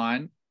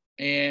gone,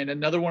 and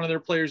another one of their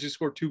players who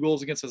scored 2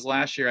 goals against us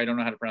last year, I don't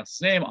know how to pronounce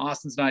his name,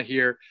 Austin's not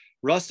here,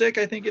 Rustic,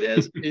 I think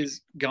it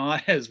is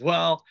gone as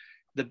well.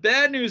 The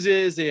bad news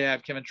is they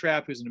have Kevin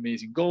Trapp, who's an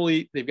amazing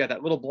goalie. They've got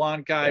that little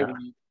blonde guy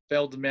we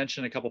failed to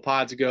mention a couple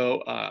pods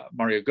ago,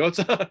 Mario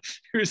Götze,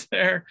 who's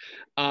there.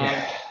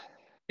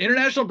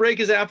 International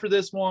break is after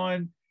this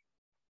one.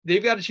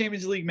 They've got a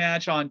Champions League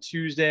match on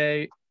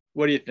Tuesday.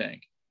 What do you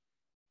think?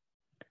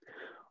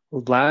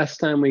 Last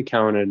time we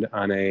counted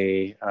on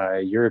a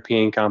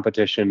European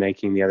competition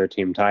making the other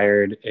team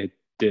tired, it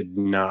did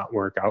not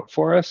work out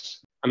for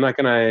us. I'm not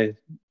going to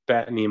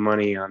bet any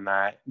money on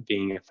that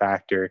being a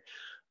factor.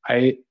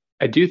 I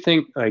do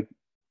think, like,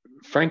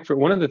 Frankfurt,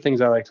 one of the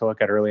things I like to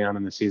look at early on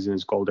in the season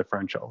is goal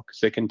differential,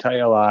 because it can tell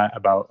you a lot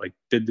about, like,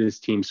 did this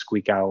team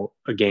squeak out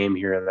a game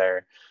here or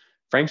there.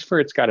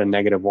 Frankfurt's got a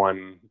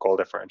 -1 goal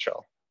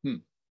differential,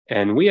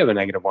 and we have a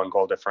 -1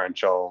 goal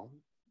differential.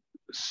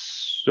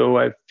 So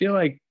I feel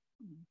like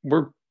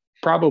we're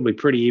probably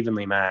pretty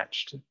evenly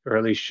matched, or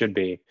at least should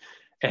be.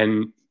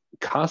 And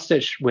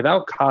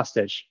without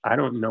Kostic, I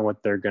don't know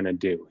what they're going to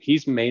do.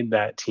 He's made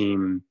that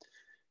team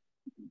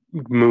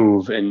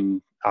move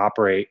and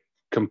operate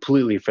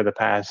completely for the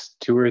past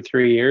 2 or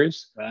 3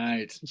 years.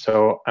 Right.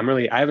 So I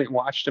haven't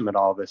watched him at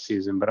all this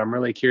season, but I'm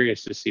really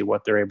curious to see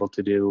what they're able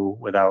to do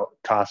without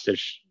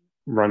Kostic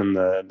running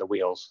the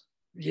wheels.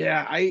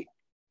 Yeah, I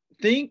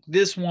think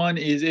this one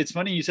it's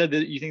funny you said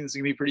that you think this is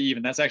going to be pretty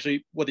even. That's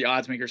actually what the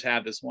odds makers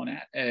have this one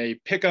at. A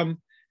pick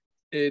 'em.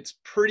 It's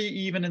pretty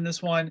even in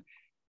this one.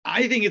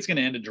 I think it's going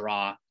to end a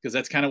draw because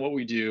that's kind of what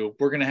we do.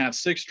 We're going to have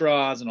 6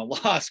 draws and a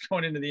loss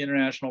going into the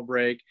international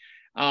break.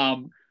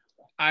 I'm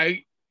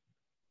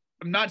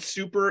not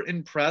super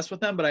impressed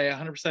with them, but I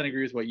 100%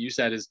 agree with what you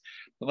said. Is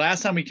the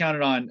last time we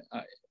counted on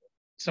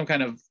some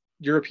kind of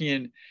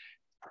European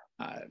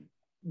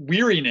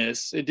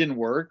weariness, it didn't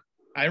work.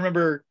 I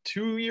remember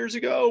 2 years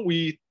ago,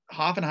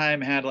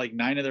 Hoffenheim had like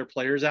 9 of their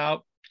players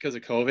out because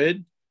of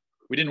COVID.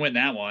 We didn't win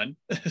that one.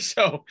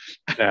 So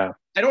Yeah.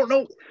 I don't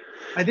know.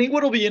 I think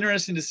what'll be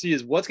interesting to see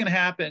is what's going to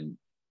happen.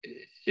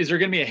 Is there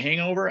going to be a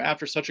hangover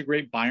after such a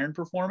great Bayern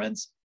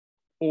performance?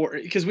 Or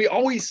because we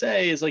always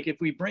say is like,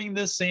 if we bring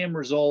this same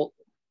result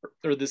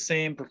or the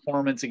same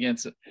performance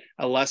against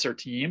a lesser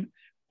team,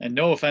 and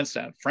no offense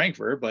to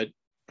Frankfurt, but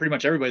pretty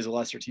much everybody's a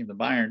lesser team than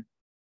Bayern.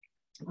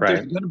 Right.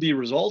 There's going to be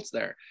results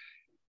there.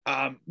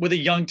 With a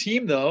young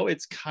team, though,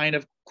 it's kind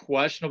of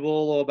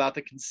questionable about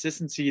the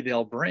consistency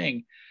they'll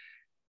bring.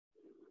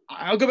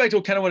 I'll go back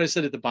to kind of what I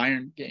said at the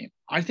Bayern game.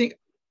 I think,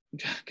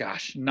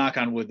 gosh, knock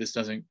on wood, this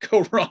doesn't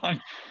go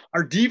wrong.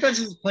 Our defense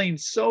is playing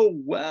so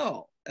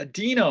well.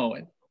 Adino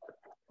and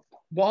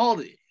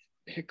Waldy,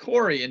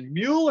 Hikori, and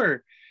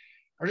Mueller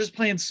are just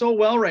playing so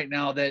well right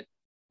now that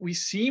we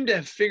seem to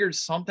have figured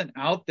something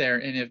out there.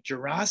 And if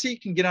Gerasi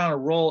can get on a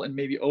roll and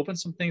maybe open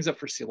some things up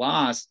for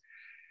Silas,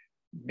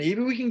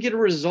 maybe we can get a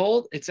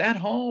result. It's at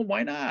home.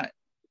 Why not?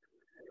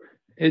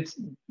 It's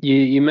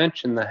you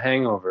mentioned the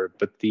hangover,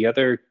 but the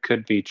other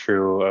could be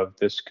true of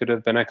this could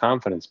have been a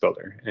confidence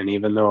builder. And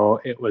even though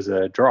it was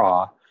a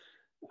draw,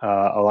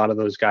 a lot of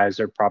those guys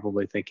are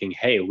probably thinking,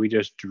 hey, we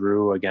just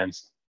drew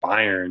against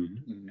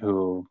Bayern,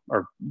 who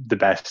are the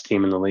best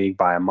team in the league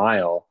by a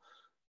mile.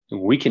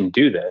 We can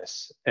do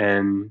this.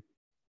 And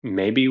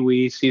maybe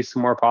we see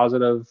some more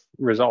positive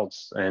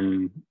results,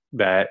 and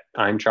that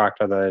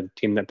Eintracht are the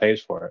team that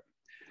pays for it.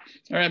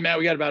 All right, Matt,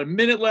 we got about a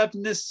minute left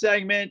in this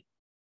segment.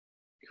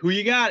 Who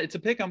you got? It's a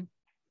pick 'em.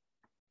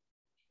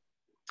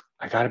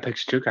 I got to pick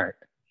Stuttgart.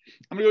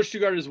 I'm going to go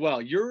Stuttgart as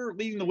well. You're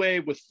leading the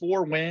way with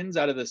 4 wins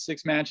out of the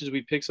 6 matches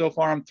we picked so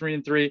far. I'm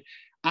 3-3.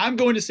 I'm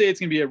going to say it's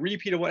going to be a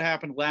repeat of what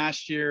happened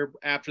last year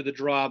after the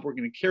drop. We're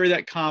going to carry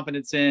that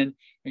confidence in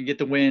and get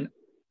the win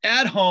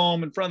at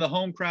home in front of the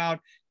home crowd.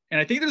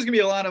 And I think there's going to be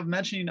a lot of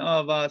mentioning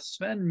of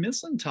Sven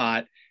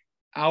Mislintat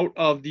out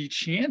of the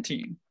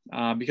chanting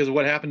because of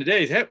what happened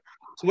today. So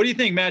what do you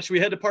think, Matt? Should we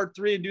head to part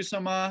 3 and do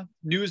some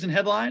news and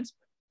headlines?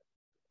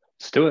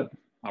 Let's do it.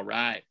 All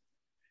right.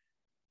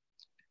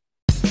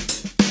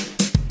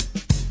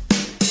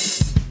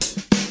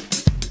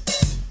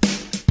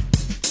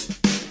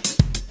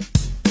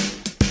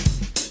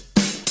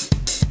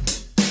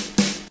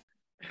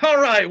 All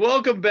right,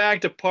 welcome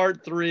back to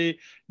part 3,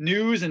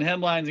 news and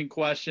headlines and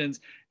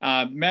questions.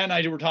 Matt and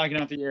I were talking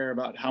off the air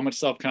about how much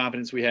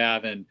self-confidence we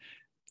have in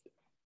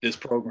this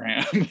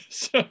program.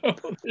 So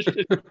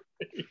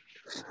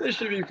this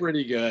should be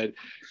pretty good.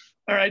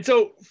 All right,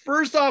 so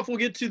first off, we'll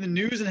get to the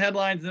news and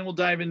headlines, and then we'll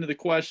dive into the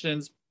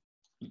questions.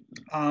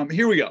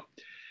 Here we go.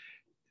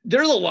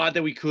 There's a lot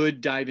that we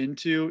could dive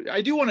into.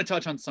 I do want to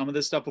touch on some of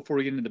this stuff before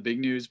we get into the big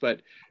news,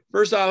 but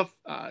first off,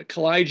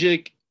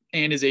 Kalajdzic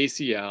and his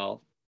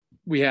ACL.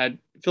 We had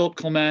Philip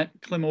Clement,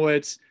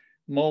 Klimowicz,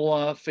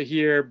 Mola,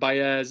 Fahir,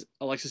 Baez,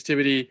 Alexis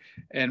Tibity,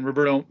 and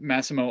Roberto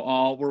Massimo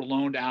all were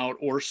loaned out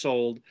or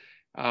sold.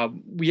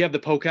 We have the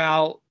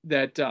Pokal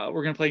that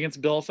we're going to play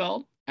against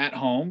Bielefeld at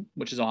home,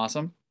 which is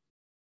awesome.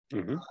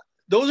 Mm-hmm.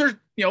 Those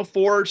are,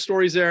 4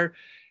 stories there.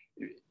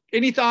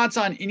 Any thoughts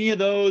on any of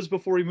those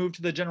before we move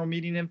to the general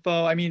meeting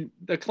info? I mean,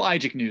 the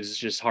Kalajdzic news is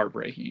just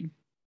heartbreaking.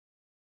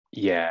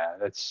 Yeah,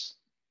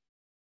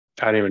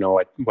 I don't even know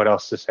what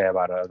else to say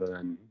about it other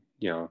than,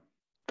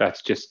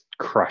 that's just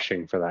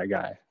crushing for that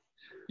guy.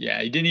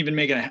 Yeah, he didn't even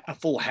make it a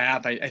full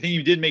half. I think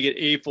he did make it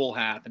a full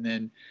half, and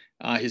then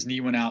his knee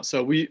went out.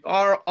 So we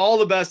are all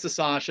the best to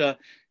Sasha.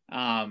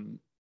 I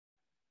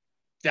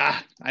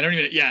don't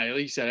even,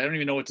 like you said, I don't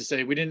even know what to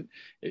say.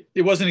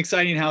 It wasn't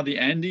exciting how the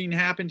ending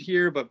happened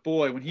here, but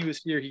boy, when he was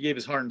here, he gave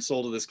his heart and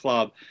soul to this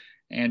club,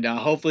 and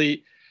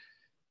hopefully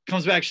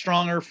comes back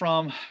stronger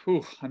from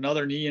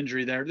another knee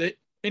injury there.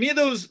 Any of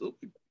those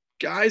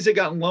guys that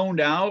got loaned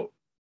out,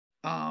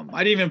 I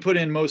didn't even put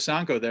in Mo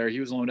Sanko there. He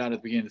was loaned out at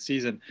the beginning of the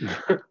season.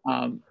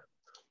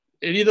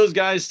 Any of those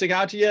guys stick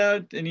out to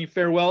you? Any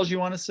farewells you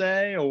want to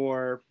say,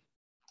 or?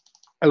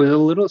 I was a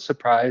little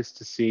surprised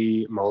to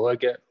see Mola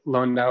get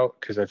loaned out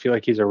because I feel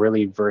like he's a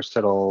really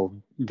versatile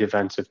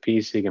defensive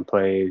piece. He can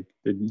play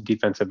the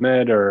defensive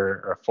mid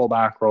or a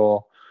fullback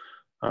role.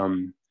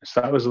 So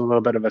that was a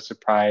little bit of a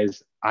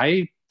surprise.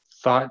 I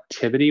thought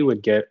Tibity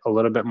would get a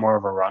little bit more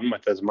of a run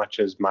with as much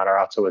as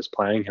Matarazzo was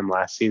playing him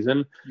last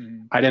season.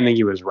 Mm-hmm. I didn't think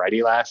he was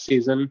ready last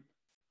season,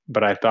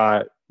 but I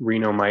thought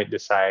Reno might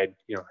decide,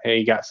 hey,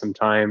 he got some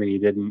time and he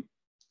didn't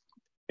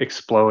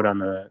explode on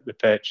the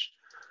pitch.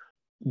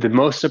 The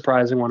most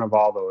surprising one of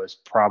all, though, is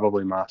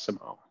probably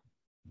Massimo.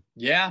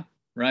 Yeah,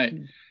 right.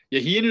 Yeah,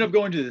 he ended up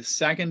going to the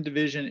 2nd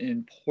division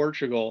in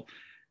Portugal.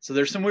 So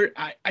there's some weird,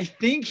 I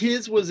think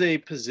his was a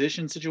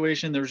position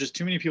situation. There was just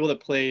too many people that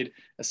played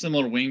a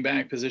similar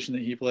wingback position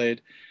that he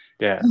played.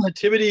 Yeah.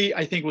 Tibity,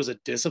 I think, was a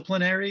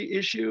disciplinary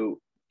issue.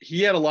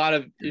 He had a lot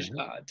of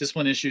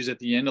discipline issues at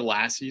the end of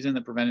last season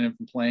that prevented him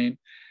from playing.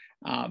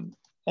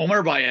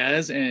 Omar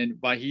Baez and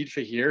Vahid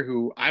Fahir,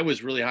 who I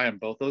was really high on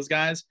both those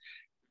guys.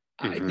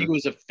 I think it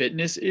was a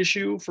fitness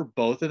issue for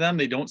both of them.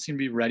 They don't seem to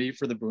be ready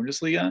for the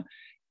Bundesliga.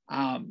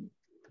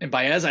 And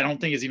Baez, I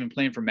don't think, is even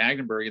playing for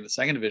Magdeburg in the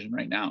 2nd division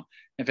right now.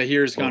 And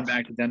Fahir has gone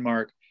back to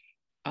Denmark.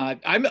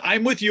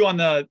 I'm with you on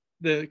the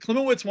the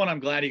Klimowitz one, I'm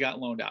glad he got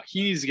loaned out.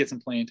 He needs to get some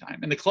playing time,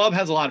 and the club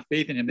has a lot of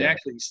faith in him. They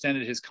actually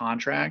extended his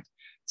contract,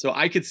 so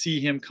I could see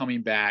him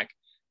coming back.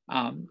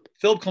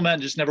 Philip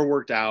Clement just never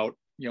worked out.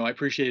 I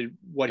appreciated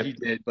what he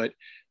did, but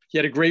he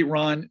had a great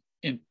run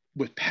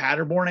with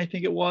Paderborn, I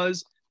think it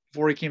was,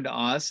 before he came to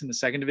us in the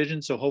second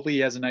division. So hopefully he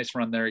has a nice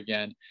run there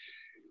again.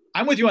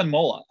 I'm with you on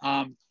Mola.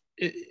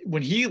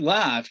 When he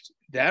left,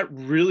 that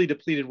really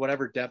depleted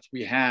whatever depth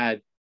we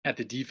had at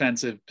the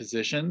defensive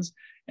positions,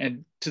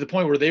 and to the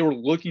point where they were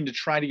looking to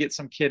try to get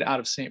some kid out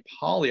of St.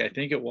 Pauli, I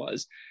think it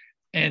was.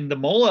 And the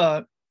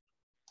Mola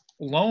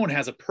loan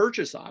has a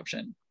purchase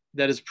option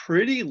that is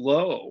pretty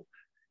low.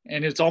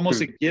 And it's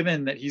almost a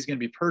given that he's going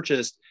to be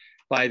purchased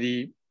by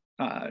the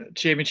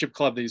championship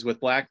club that he's with,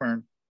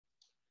 Blackburn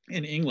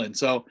in England.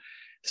 So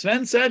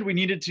Sven said we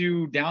needed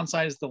to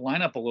downsize the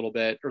lineup a little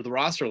bit, or the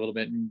roster a little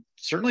bit, and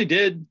certainly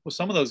did with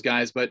some of those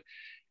guys. But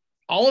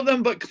all of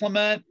them but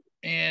Clement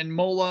and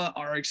Mola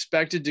are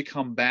expected to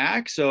come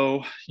back.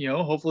 So,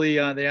 hopefully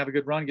they have a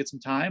good run, get some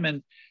time,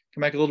 and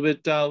come back a little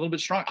bit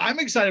strong. I'm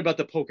excited about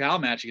the Pokal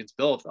match against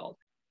Bielefeld.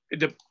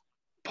 The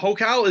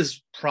Pokal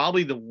is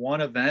probably the one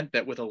event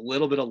that, with a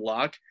little bit of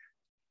luck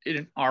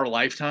in our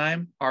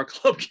lifetime, our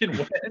club can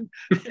win.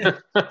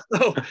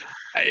 So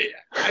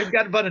I've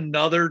got about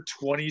another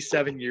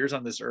 27 years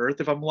on this earth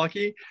if I'm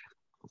lucky.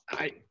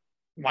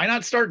 Why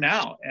not start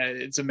now?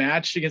 It's a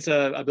match against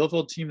a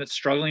Bielefeld team that's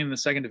struggling in the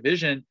second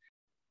division.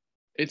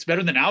 It's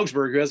better than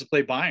Augsburg, who has to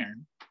play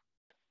Bayern.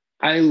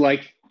 I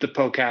like the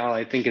Pokal.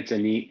 I think it's a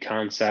neat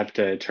concept.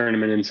 A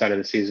tournament inside of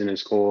the season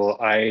is cool.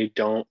 I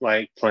don't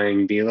like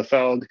playing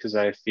Bielefeld because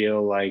I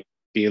feel like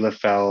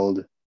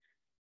Bielefeld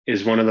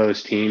is one of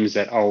those teams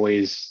that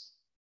always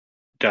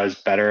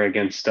does better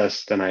against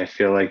us than I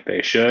feel like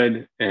they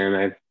should. And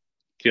I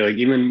feel like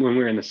even when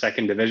we were in the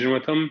second division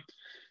with them,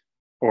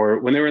 or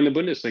when they were in the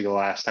Bundesliga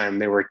last time,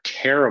 they were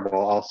terrible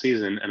all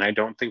season. And I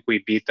don't think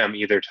we beat them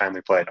either time we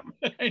played them.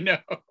 I know.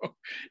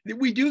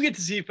 We do get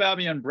to see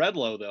Fabian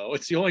Bredlow, though.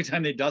 It's the only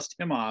time they dust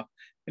him off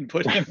and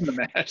put him in the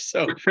match.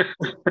 So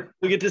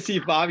we get to see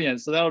Fabian.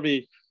 So that'll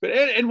be good.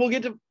 And we'll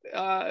get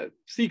to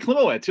see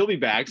Klimowitz. He'll be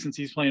back since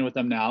he's playing with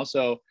them now.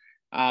 So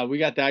we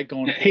got that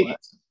going. Hey,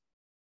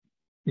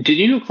 did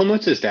you know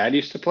Klimowitz's dad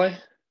used to play?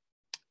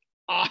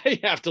 I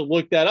have to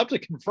look that up to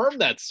confirm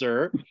that,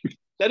 sir.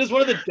 That is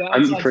one of the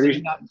downsides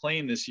of not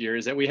playing this year,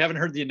 is that we haven't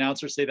heard the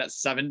announcer say that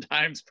 7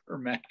 times per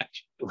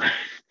match.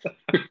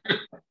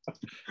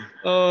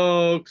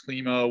 Oh,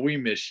 Klimo, we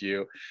miss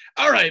you.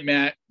 All right,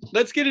 Matt,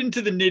 let's get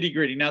into the nitty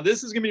gritty. Now,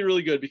 this is going to be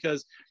really good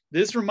because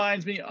this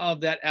reminds me of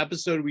that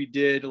episode we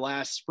did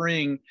last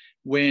spring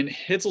when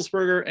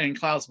Hitzelsberger and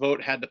Klaus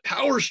Vogt had the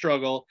power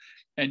struggle,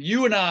 and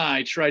you and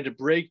I tried to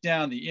break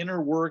down the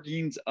inner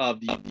workings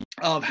of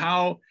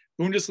how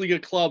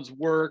Bundesliga clubs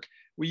work.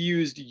 We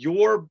used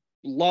your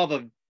love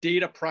of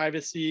data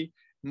privacy,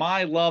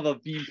 my love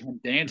of being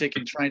pedantic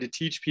and trying to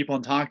teach people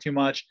and talk too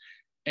much.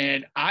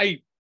 And I'm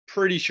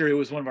pretty sure it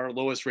was one of our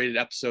lowest rated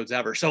episodes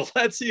ever. So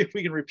let's see if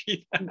we can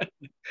repeat that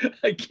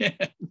again.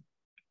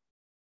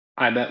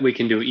 I bet we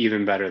can do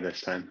even better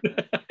this time.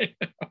 I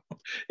know.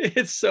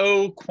 It's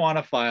so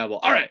quantifiable.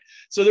 All right.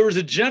 So there was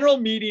a general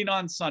meeting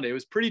on Sunday. It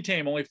was pretty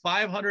tame. Only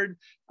 500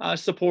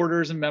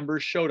 supporters and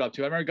members showed up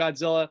to it. I remember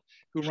Godzilla,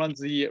 who runs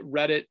the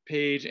Reddit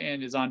page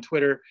and is on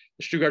Twitter,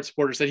 the Stuttgart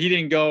supporter, said he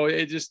didn't go.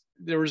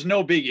 There was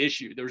no big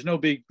issue. There was no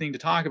big thing to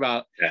talk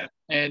about. Yeah.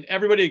 And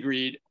everybody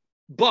agreed.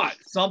 But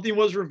something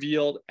was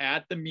revealed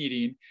at the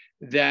meeting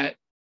that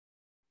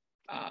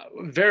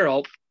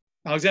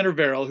Alexander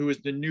Verel, who is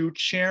the new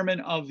chairman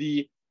of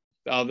the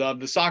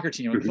soccer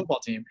team, of the football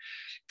team,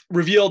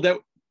 revealed that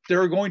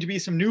there are going to be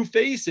some new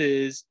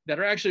faces that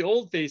are actually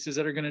old faces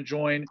that are going to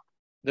join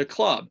the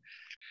club.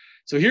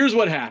 So here's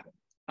what happened.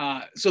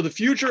 So the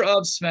future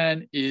of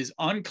Sven is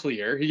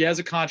unclear. He has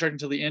a contract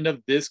until the end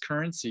of this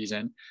current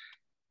season.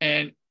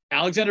 And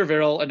Alexander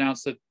Verel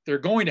announced that they're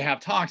going to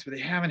have talks, but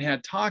they haven't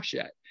had talks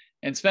yet.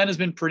 And Sven has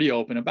been pretty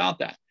open about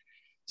that.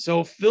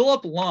 So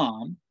Philip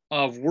Lahm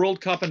of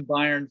World Cup and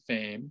Bayern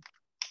fame,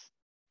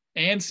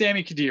 and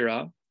Sami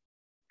Khedira,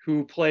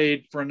 who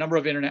played for a number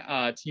of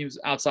internet teams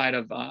outside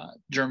of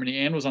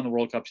Germany and was on the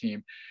World Cup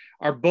team,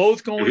 are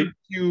both going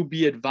to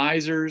be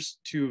advisors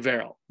to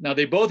Verel. Now,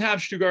 they both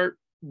have Stuttgart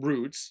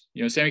roots.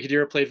 Sami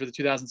Khedira played for the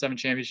 2007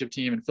 championship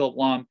team, and Philip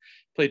Lahm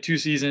played 2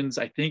 seasons,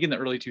 I think, in the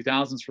early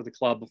 2000s for the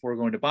club before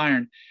going to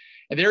Bayern.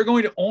 And they're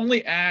going to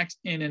only act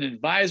in an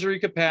advisory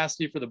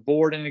capacity for the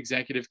board and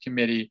executive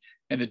committee.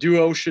 And the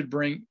duo should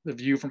bring the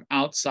view from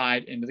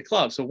outside into the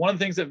club. So one of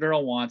the things that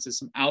Verel wants is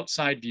some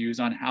outside views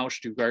on how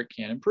Stuttgart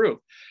can improve.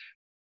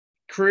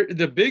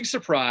 The big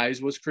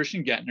surprise was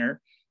Christian Gettner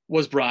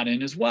was brought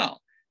in as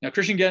well. Now,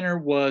 Christian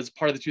Gettner was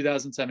part of the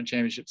 2007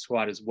 championship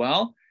squad as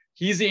well.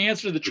 He's the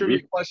answer to the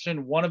trivia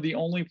question, one of the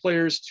only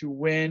players to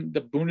win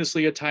the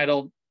Bundesliga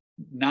title,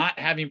 not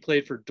having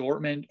played for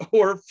Dortmund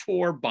or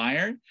for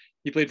Bayern.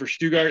 He played for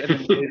Stuttgart and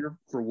then later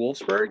for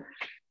Wolfsburg.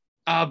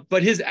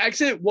 But his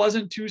exit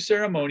wasn't too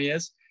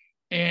ceremonious.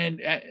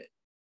 And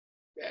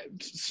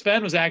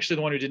Sven was actually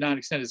the one who did not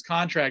extend his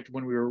contract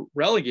when we were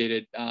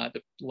relegated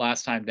the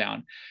last time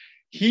down.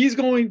 He's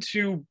going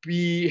to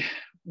be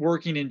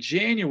working in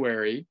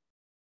January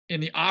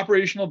in the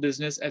operational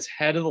business as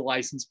head of the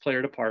licensed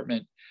player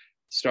department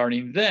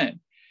starting then.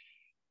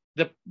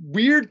 The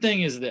weird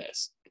thing is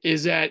this,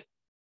 is that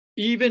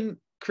even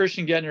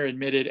Christian Gettner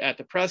admitted at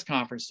the press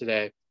conference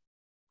today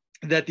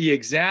that the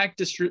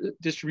exact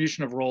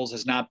distribution of roles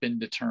has not been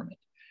determined.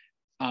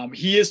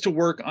 He is to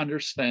work under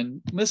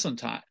Sven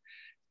Mislintat.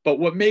 But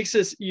what makes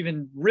this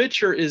even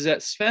richer is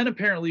that Sven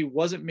apparently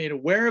wasn't made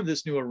aware of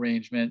this new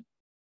arrangement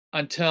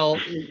until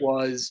it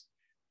was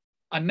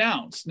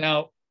announced.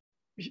 Now,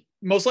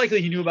 most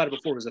likely he knew about it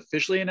before it was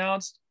officially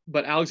announced,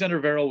 but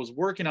Alexander Verel was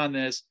working on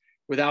this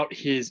without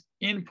his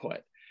input.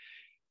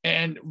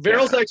 And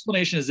Verel's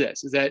explanation is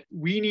this, is that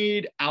we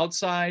need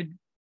outside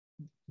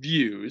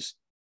views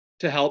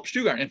to help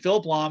Stuttgart. And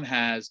Philipp Lahm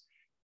has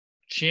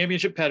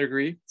championship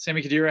pedigree.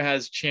 Sami Khedira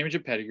has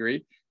championship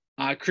pedigree.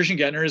 Christian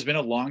Gettner has been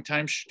a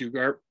longtime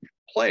Stuttgart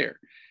player.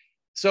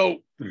 So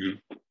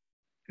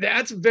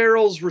that's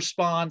Verel's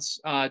response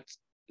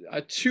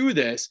to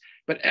this.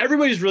 But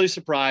everybody's really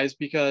surprised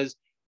because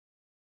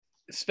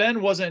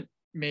Sven wasn't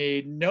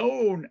made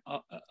known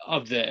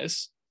of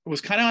this. It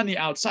was kind of on the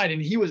outside,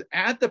 and he was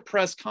at the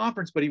press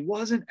conference, but he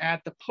wasn't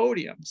at the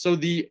podium. So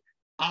the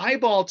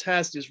eyeball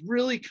test is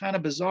really kind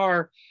of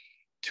bizarre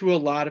to a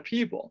lot of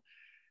people.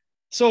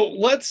 So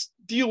let's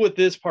deal with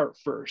this part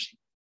first.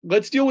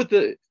 Let's deal with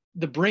the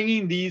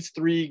bringing these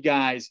three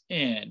guys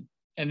in,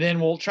 and then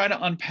we'll try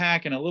to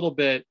unpack in a little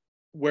bit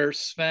where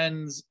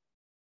Sven's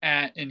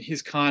at in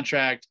his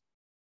contract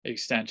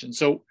extension.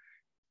 So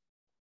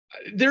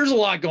there's a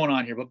lot going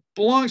on here, but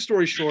long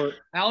story short,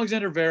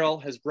 Alexander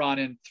Verel has brought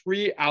in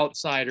three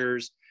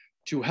outsiders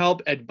to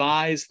help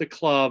advise the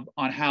club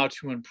on how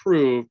to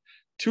improve.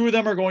 Two of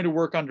them are going to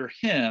work under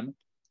him.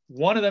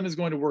 One of them is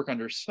going to work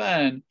under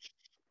Sven.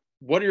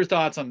 What are your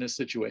thoughts on this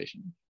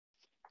situation?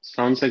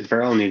 Sounds like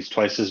Verel needs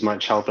twice as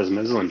much help as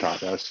Mislintat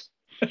does.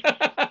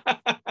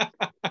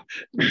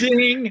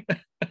 Ding.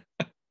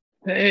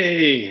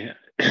 Hey,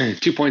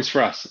 2 points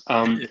for us.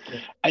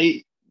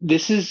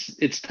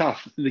 It's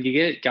tough. You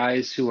get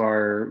guys who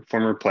are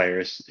former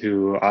players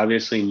who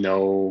obviously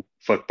know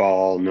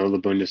football, know the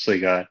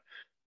Bundesliga,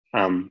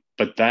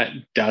 but that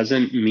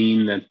doesn't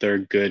mean that they're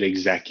good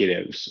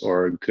executives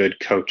or good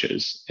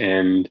coaches.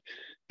 And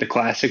the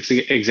classic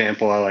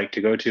example I like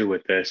to go to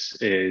with this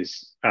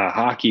is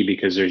hockey,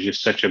 because there's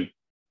just such a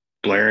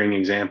blaring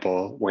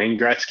example. Wayne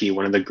Gretzky,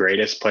 one of the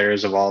greatest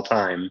players of all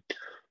time,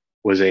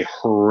 was a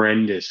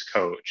horrendous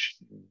coach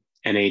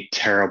and a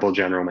terrible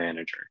general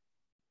manager.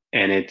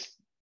 And it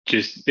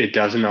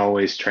doesn't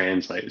always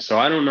translate. So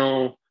I don't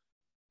know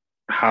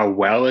how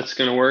well it's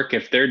going to work.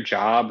 If their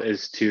job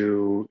is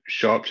to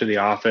show up to the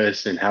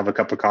office and have a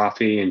cup of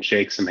coffee and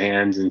shake some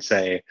hands and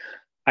say,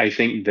 I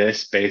think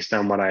this based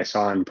on what I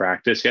saw in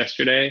practice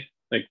yesterday,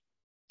 like,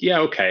 yeah,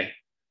 okay.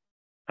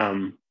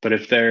 But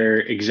if they're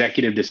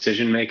executive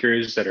decision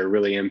makers that are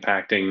really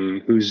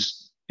impacting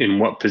who's in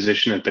what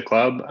position at the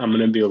club, I'm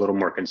going to be a little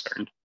more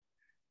concerned.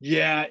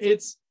 Yeah,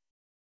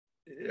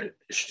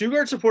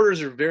 Stuttgart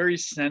supporters are very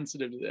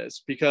sensitive to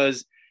this,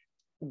 because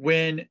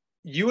when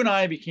you and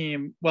I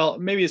became, well,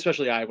 maybe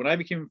especially when I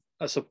became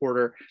a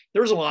supporter,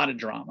 there was a lot of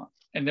drama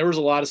and there was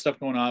a lot of stuff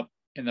going up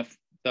in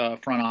the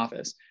front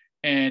office,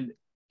 and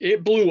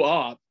it blew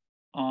up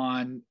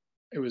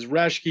it was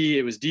Reschke,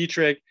 it was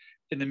Dietrich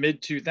in the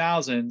mid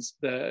 2000s,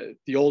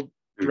 the old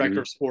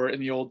director of sport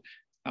and the old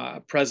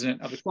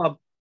president of the club.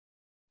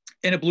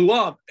 And it blew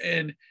up,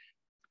 and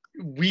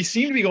we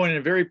seem to be going in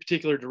a very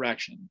particular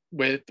direction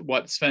with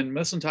what Sven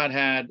Mislintat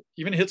had,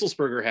 even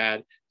Hitzelsberger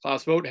had,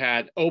 Klaus Vogt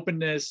had: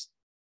 openness,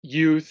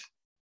 youth.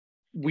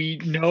 We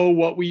know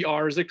what we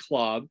are as a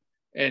club,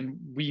 and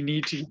we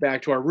need to get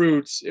back to our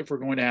roots if we're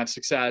going to have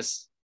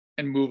success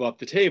and move up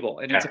the table.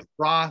 And it's a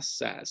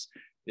process.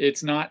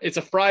 It's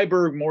a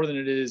Freiburg more than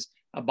it is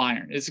a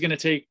Bayern. It's going to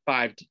take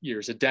 5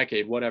 years, a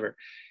decade, whatever.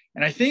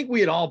 And I think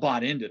we had all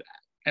bought into that.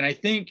 And I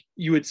think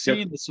you had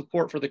seen the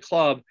support for the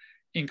club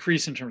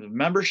increase in terms of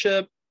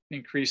membership,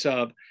 in terms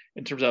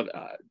of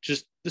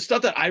just the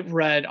stuff that I've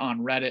read on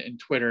Reddit and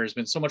Twitter has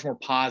been so much more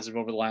positive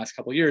over the last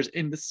couple of years.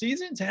 And the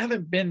seasons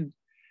haven't been,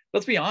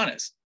 let's be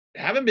honest,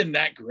 haven't been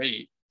that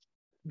great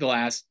the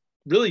last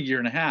really year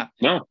and a half.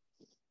 No.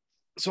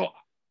 So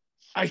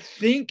I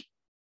think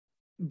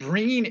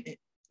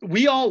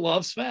we all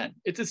love Sven.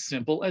 It's as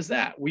simple as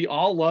that. We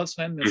all love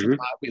Sven.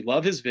 We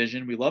love his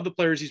vision. We love the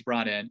players he's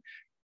brought in.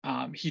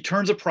 He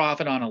turns a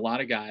profit on a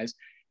lot of guys.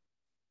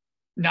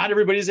 Not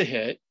everybody's a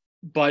hit,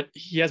 but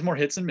he has more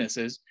hits than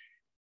misses.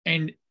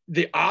 And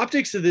the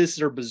optics of this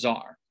are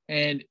bizarre.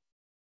 And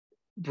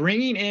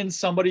bringing in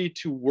somebody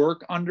to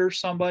work under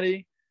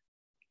somebody,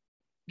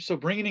 so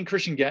bringing in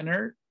Christian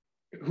Gettner,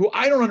 who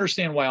I don't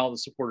understand why all the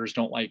supporters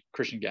don't like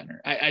Christian Gettner.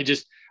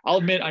 I'll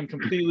admit I'm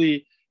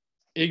completely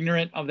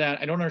ignorant of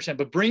that. I don't understand.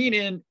 But bringing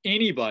in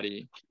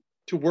anybody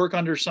to work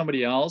under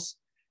somebody else,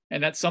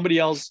 and that somebody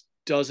else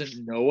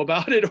doesn't know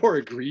about it or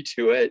agree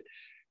to it,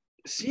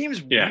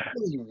 seems Yeah.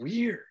 really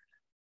weird.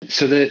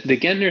 So the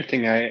Gentner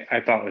thing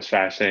I thought was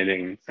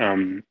fascinating.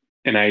 And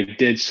I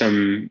did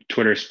some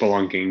Twitter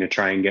spelunking to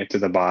try and get to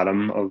the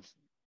bottom of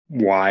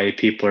why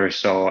people are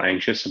so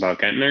anxious about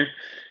Gentner.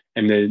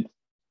 And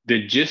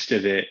the gist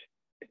of it,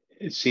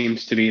 it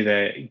seems to be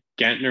that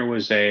Gentner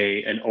was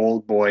an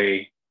old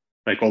boy,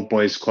 like old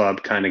boys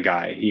club kind of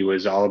guy. He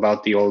was all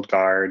about the old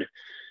guard.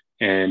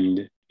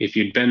 And if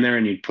you'd been there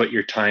and you'd put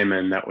your time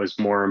in, that was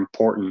more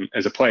important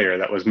as a player,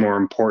 that was more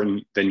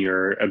important than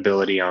your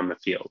ability on the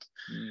field.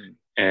 Mm.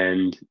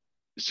 And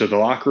so the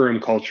locker room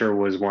culture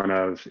was one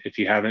of, if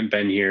you haven't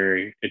been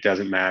here, it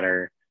doesn't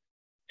matter.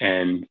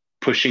 And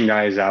pushing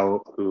guys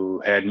out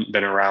who hadn't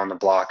been around the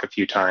block a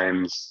few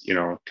times,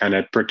 kind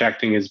of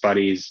protecting his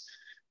buddies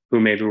who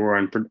maybe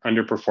were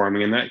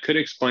underperforming. And that could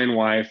explain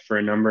why for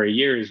a number of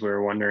years we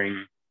were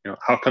wondering,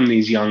 how come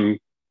these young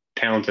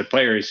talented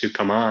players who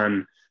come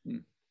on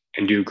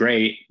and do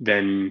great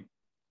then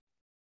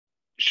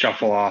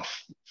shuffle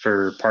off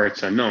for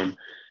parts unknown.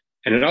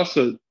 And it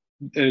also,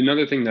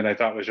 another thing that I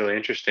thought was really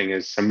interesting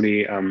is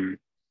somebody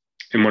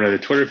in one of the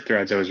Twitter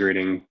threads I was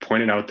reading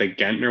pointed out that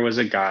Gentner was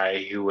a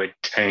guy who would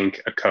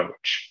tank a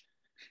coach.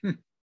 And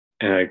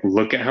like,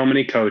 look at how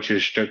many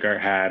coaches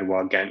Stuttgart had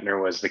while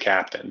Gentner was the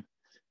captain.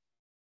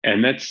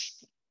 And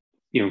that's,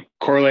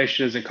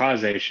 correlation isn't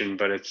causation,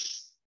 but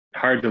it's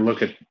hard to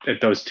look at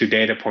those two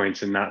data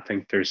points and not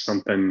think there's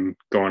something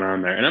going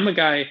on there. And I'm a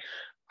guy,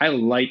 I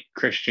like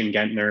Christian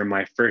Gentner.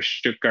 My first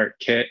Stuttgart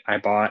kit I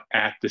bought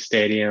at the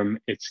stadium,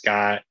 it's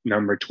got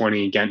number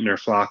 20 Gentner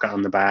Flocka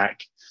on the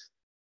back.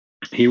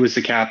 He was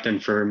the captain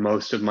for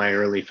most of my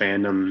early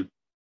fandom.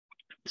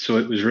 So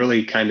it was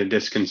really kind of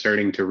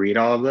disconcerting to read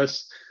all of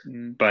this,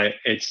 but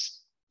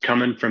it's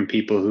coming from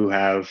people who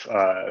have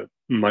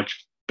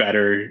much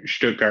better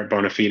Stuttgart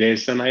bona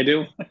fides than I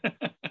do.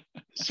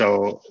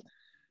 So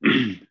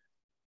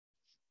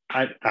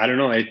I don't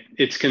know.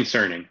 It's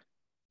concerning.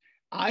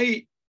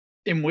 I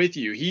am with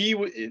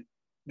you.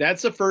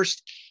 That's the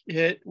first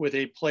hit with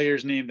a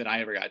player's name that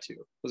I ever got to,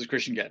 was a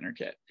Christian Gentner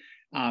kit.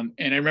 And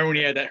I remember when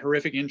he had that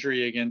horrific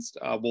injury against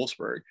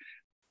Wolfsburg,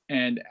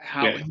 and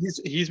how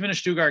he's been a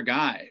Stuttgart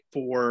guy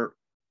for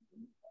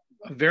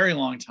a very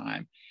long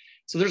time.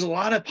 So there's a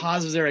lot of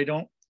positives there I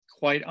don't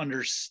quite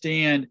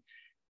understand.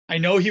 I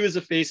know he was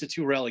a face of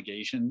 2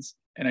 relegations,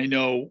 and I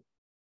know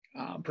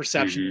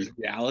perception is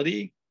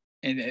reality,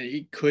 and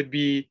it could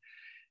be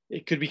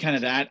kind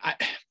of that.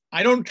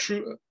 I don't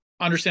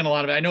understand a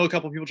lot of it. I know a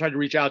couple of people tried to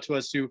reach out to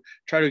us to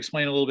try to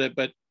explain a little bit,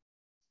 but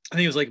I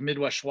think it was like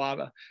Midwest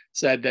Schwabe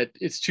said that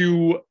it's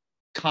too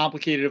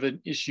complicated of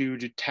an issue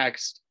to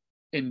text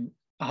in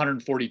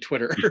 140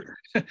 Twitter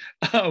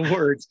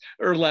words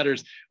or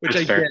letters, which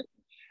I get.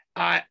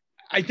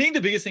 I think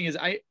the biggest thing is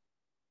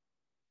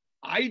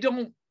I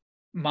don't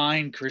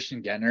mind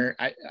Christian Gentner.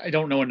 I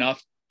don't know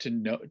enough to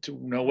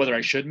know whether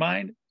I should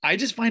mind. I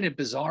just find it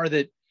bizarre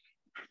that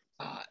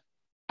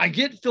I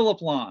get Philipp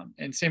Lahm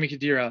and Sami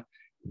Khedira.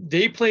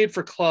 They played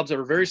for clubs that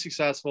were very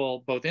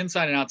successful, both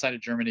inside and outside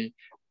of Germany.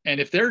 And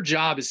if their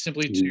job is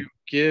simply to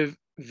give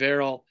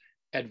Verl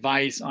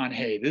advice on,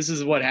 hey, this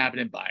is what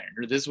happened in Bayern,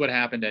 or this is what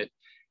happened at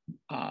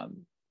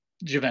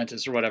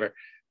Juventus or whatever,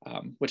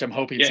 which I'm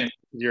hoping Sami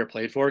Khedira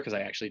played for, because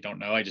I actually don't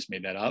know. I just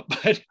made that up.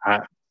 But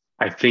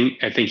I think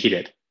he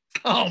did.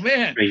 Oh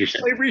man,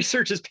 my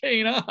research is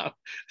paying off.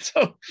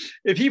 So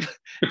if he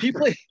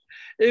played,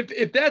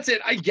 if that's it,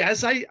 I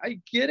guess I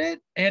get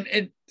it.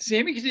 And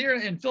Sami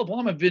Khedira and Philipp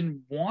Lahm have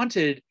been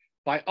wanted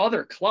by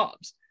other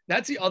clubs.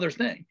 That's the other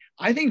thing.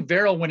 I think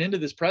Verl went into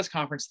this press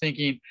conference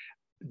thinking,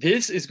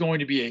 this is going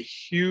to be a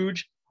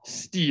huge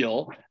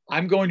steal.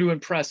 I'm going to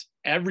impress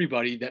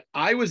everybody that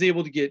I was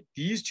able to get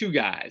these 2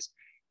 guys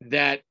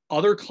that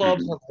other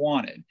clubs have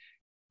wanted,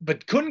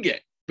 but couldn't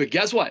get. But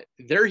guess what?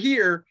 They're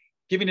here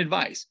giving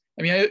advice.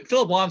 I mean,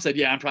 Philipp Lahm said,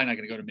 yeah, I'm probably not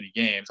going to go to many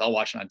games. I'll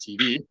watch it on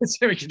TV.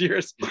 Sami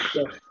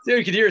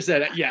Khedira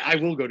said, yeah, I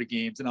will go to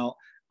games and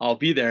I'll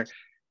be there.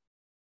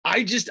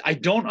 I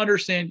don't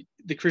understand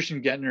the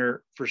Christian Gentner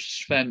for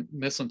Sven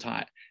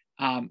Mislintat.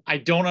 I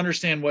don't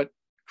understand what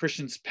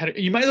Christian's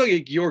you might as well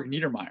get Georg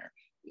Niedermeyer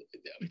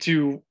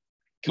to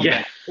come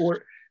back,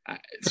 or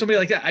somebody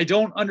like that. I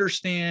don't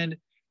understand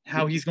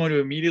how he's going to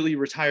immediately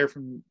retire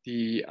from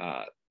the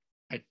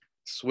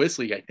Swiss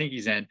League, I think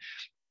he's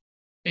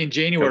in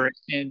January,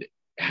 and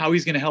how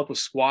he's going to help with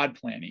squad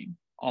planning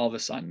all of a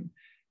sudden.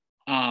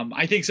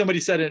 I think somebody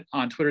said it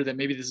on Twitter that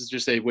maybe this is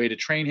just a way to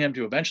train him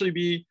to eventually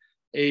be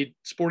a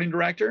sporting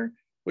director,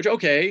 which,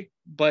 okay.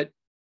 But,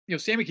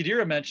 Sami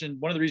Khedira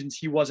mentioned one of the reasons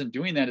he wasn't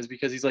doing that is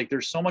because he's like,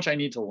 there's so much I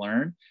need to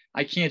learn.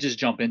 I can't just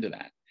jump into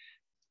that.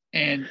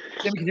 And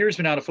Sami Khedira's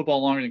been out of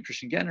football longer than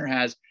Christian Gentner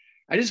has.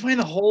 I just find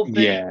the whole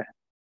thing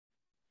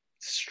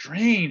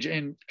strange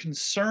and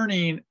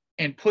concerning,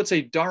 and puts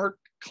a dark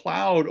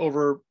cloud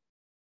over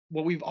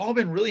what we've all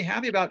been really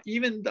happy about,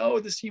 even though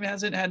this team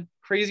hasn't had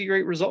crazy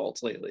great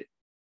results lately.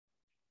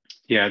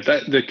 Yeah,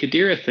 the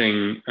Khedira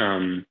thing,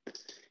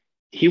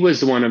 he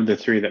was one of the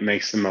three that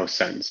makes the most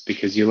sense,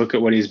 because you look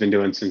at what he's been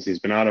doing since he's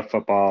been out of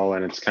football,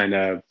 and it's kind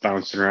of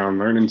bouncing around,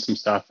 learning some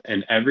stuff,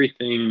 and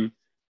everything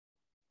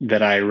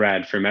that I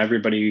read from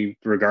everybody,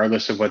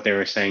 regardless of what they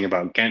were saying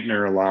about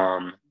Gentner or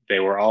Lom, they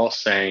were all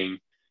saying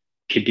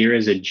Kadir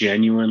is a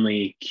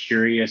genuinely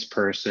curious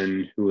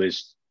person who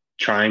is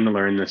trying to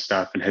learn this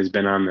stuff and has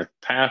been on the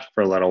path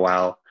for a little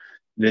while.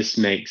 This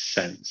makes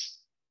sense.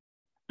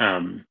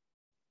 The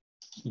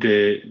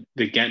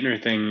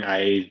Gentner thing,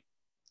 I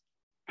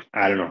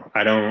don't know.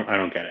 I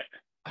don't get it.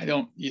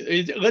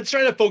 Let's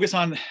try to focus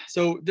on.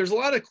 So there's a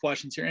lot of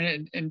questions here,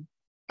 and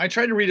I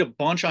tried to read a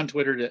bunch on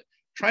Twitter to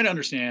try to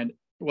understand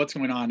what's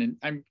going on. And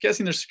I'm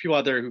guessing there's people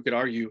out there who could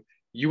argue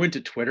you went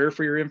to Twitter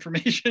for your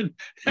information.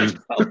 That's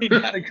probably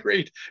not a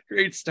great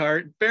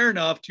start. Fair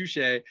enough, touche.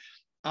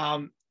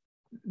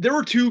 There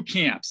were two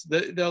camps.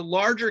 The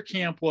larger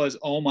camp was,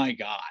 oh my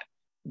God,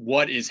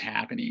 what is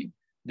happening?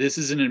 This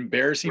is an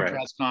embarrassing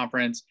press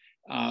conference.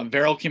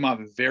 Verrill came off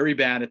very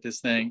bad at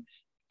this thing.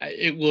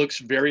 It looks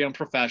very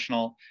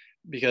unprofessional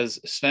because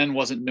Sven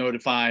wasn't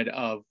notified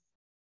of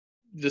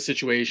the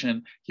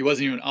situation. He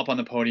wasn't even up on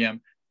the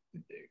podium.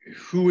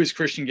 Who is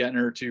Christian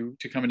Gentner to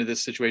come into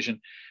this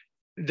situation?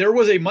 There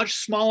was a much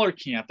smaller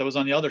camp that was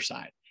on the other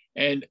side.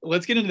 And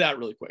let's get into that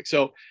really quick.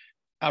 So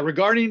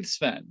regarding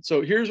Sven,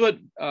 so here's what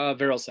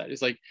Verrill said.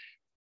 It's like,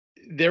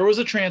 there was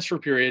a transfer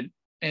period,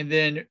 and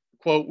then,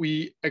 quote,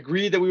 we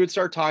agreed that we would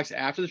start talks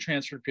after the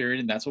transfer period,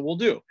 and that's what we'll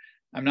do.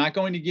 I'm not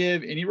going to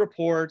give any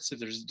reports. If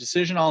there's a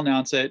decision, I'll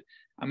announce it.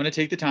 I'm going to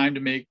take the time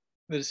to make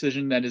the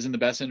decision that is in the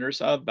best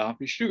interest of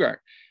VfB Stuttgart.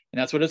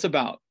 And that's what it's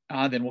about.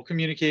 Then we'll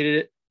communicate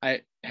it.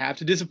 I have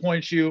to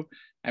disappoint you.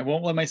 I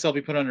won't let myself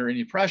be put under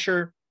any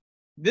pressure.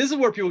 This is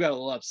where people got a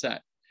little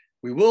upset.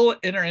 We will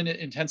enter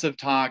into intensive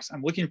talks.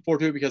 I'm looking forward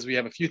to it because we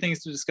have a few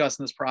things to discuss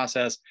in this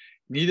process.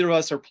 Neither of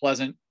us are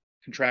pleasant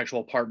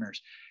contractual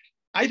partners.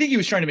 I think he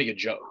was trying to make a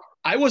joke.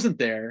 I wasn't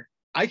there.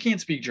 I can't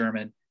speak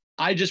German.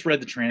 I just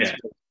read the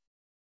transcript.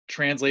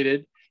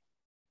 Translated.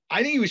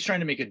 I think he was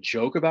trying to make a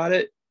joke about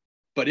it,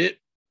 but it,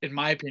 in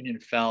my opinion,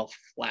 fell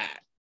flat.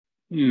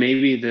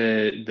 Maybe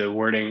the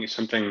wording,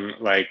 something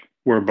like,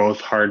 we're both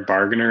hard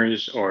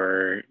bargainers,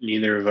 or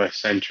neither of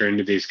us enter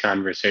into these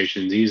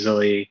conversations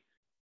easily.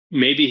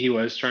 Maybe he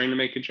was trying to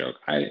make a joke.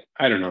 I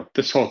don't know.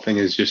 This whole thing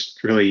is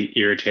just really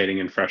irritating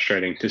and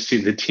frustrating to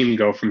see the team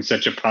go from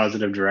such a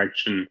positive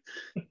direction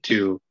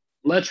to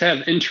let's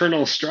have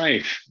internal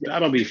strife.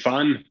 That'll be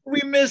fun.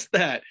 We missed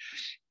that.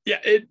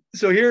 Yeah.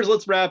 So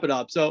let's wrap it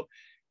up. So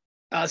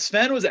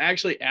Sven was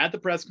actually at the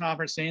press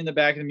conference, staying in the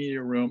back of the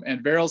media room,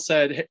 and Verrill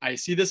said, hey, I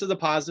see this as a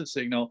positive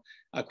signal.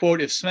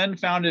 Quote, if Sven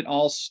found it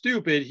all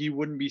stupid, he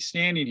wouldn't be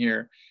standing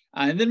here.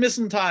 And then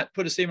Mislintat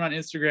put a statement on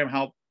Instagram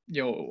how,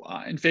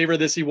 in favor of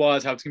this he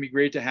was, how it's going to be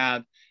great to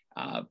have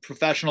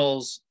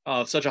professionals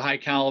of such a high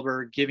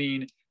caliber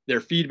giving their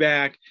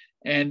feedback.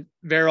 And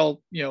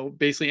Verrill,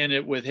 basically ended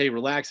it with, hey,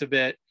 relax a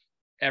bit.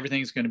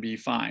 Everything's going to be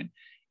fine.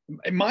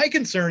 My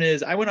concern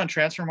is I went on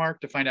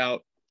Transfermarkt to find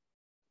out,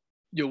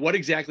 what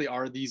exactly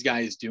are these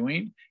guys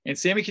doing? And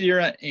Sami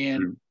Khedira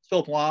and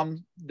Philip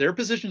Lahm, their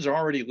positions are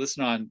already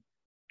listed on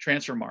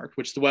Transfermarkt,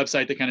 which is the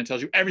website that kind of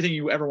tells you everything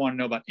you ever want to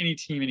know about any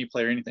team, any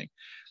player, anything.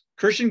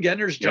 Christian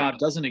Gentner's job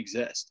doesn't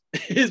exist.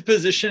 His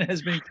position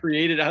has been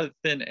created out of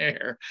thin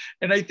air.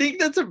 And I think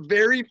that's a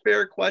very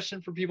fair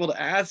question for people to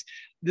ask.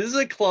 This is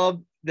a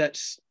club that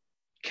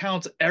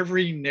counts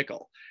every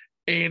nickel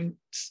and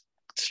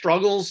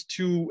struggles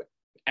to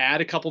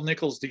add a couple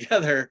nickels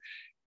together.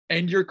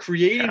 And you're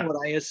creating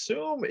what I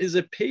assume is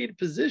a paid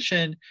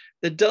position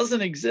that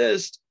doesn't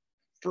exist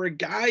for a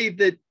guy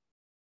that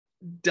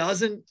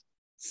doesn't,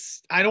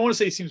 I don't want to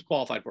say seems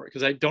qualified for it,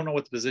 because I don't know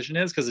what the position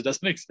is because it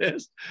doesn't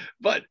exist,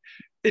 but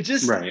it's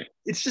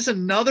just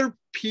another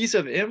piece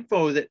of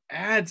info that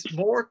adds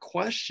more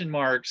question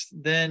marks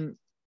than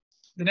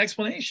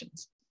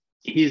explanations.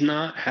 He's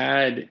not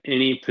had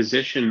any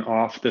position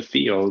off the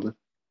field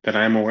that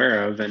I'm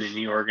aware of in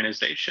any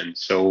organization.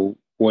 So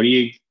what are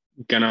you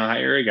going to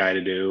hire a guy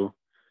to do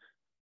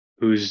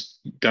who's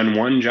done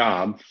one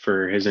job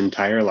for his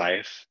entire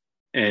life,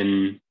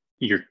 and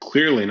you're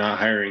clearly not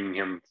hiring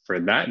him for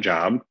that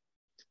job?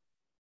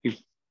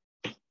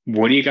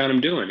 What do you got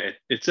him doing?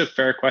 It's a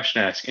fair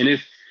question to ask. And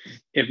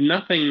if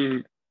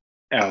nothing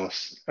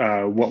else,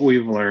 what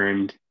we've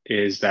learned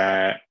is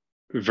that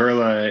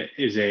Verla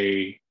is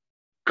a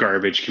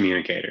garbage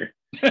communicator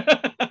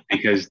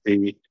because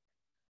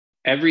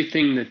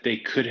everything that they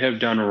could have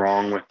done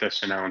wrong with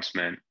this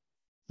announcement,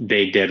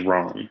 they did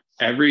wrong.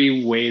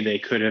 Every way they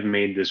could have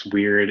made this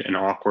weird and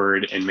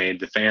awkward and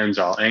made the fans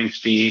all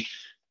angsty,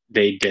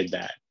 they did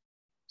that.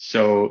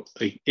 So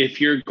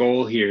if your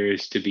goal here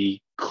is to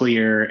be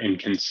clear and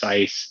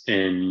concise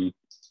and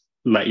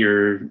let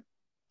your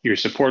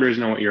supporters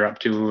know what you're up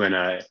to in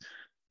a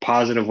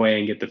positive way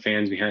and get the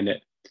fans behind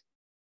it,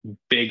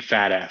 big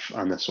fat F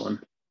on this one.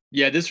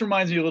 Yeah, this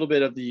reminds me a little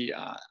bit of the,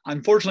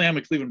 unfortunately, I'm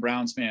a Cleveland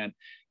Browns fan.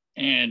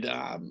 And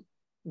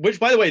which,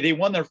 by the way, they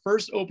won their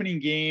first opening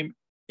game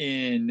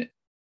in,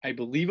 I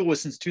believe it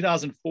was since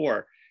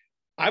 2004.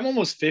 I'm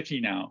almost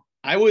 50 now.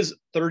 I was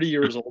 30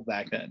 years old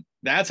back then.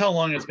 That's how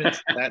long it's been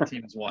since that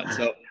team has won.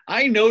 So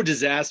I know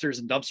disasters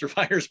and dumpster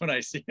fires when I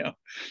see them.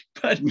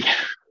 But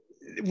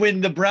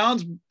when the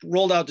Browns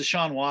rolled out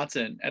Deshaun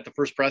Watson at the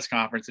first press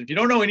conference, if you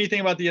don't know anything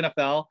about the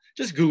NFL,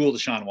 just Google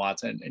Deshaun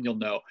Watson and you'll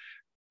know.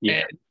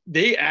 Yeah. And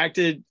they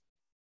acted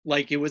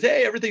like it was,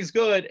 hey, everything's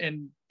good.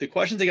 And the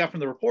questions they got from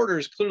the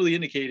reporters clearly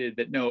indicated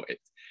that no,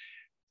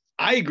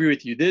 I agree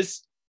with you.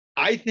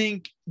 I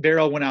think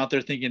Barrow went out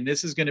there thinking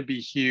this is going to be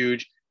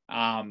huge.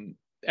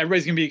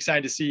 Everybody's going to be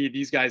excited to see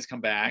these guys come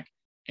back.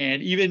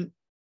 And even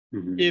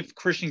if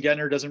Christian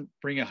Gentner doesn't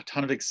bring a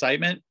ton of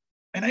excitement,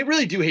 and I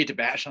really do hate to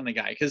bash on the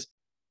guy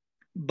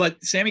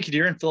but Sammy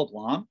Khedira and Philip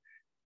Lahm,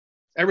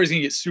 everybody's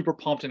going to get super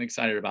pumped and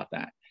excited about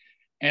that.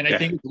 And I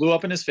think it blew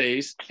up in his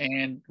face.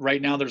 And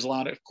right now there's a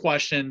lot of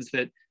questions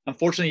that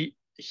unfortunately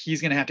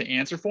he's going to have to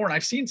answer for. And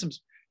I've seen some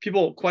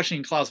people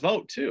questioning Klaus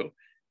Vogt too.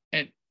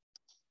 And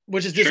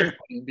which is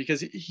disappointing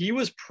because he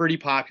was pretty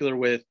popular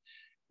with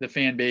the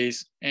fan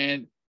base,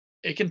 and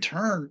it can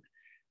turn,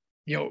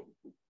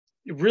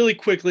 really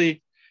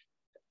quickly.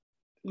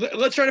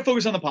 Let's try to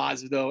focus on the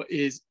positive though,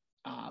 is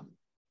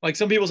like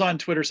some people on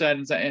Twitter said,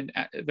 and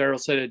Verrill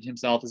said it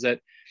himself, is that,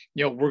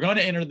 we're going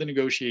to enter the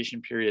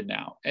negotiation period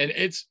now. And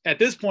it's at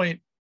this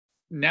point,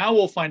 now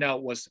we'll find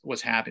out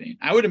what's happening.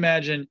 I would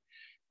imagine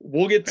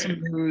we'll get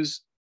some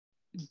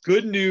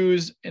good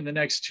news in the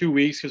next 2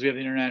 weeks because we have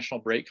the international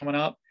break coming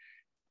up.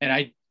 And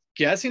I'm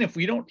guessing if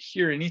we don't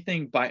hear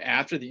anything by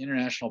after the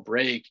international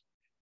break,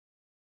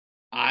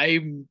 I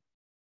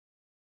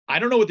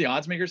don't know what the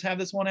odds makers have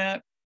this one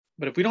at,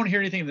 but if we don't hear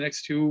anything in the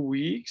next 2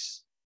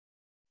 weeks,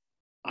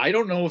 I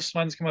don't know if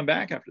Sven's coming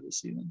back after this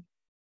season.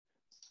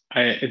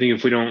 I think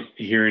if we don't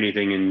hear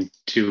anything in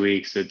 2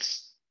 weeks,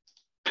 it's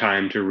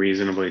time to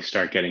reasonably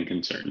start getting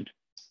concerned.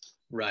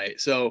 Right.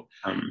 So,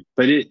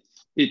 but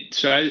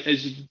so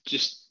as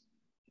just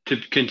to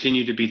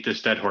continue to beat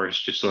this dead horse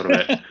just a little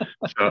bit.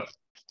 So,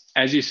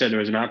 as you said, there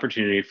was an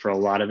opportunity for a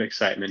lot of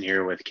excitement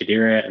here with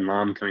Khedira and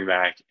Lahm coming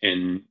back.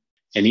 And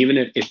even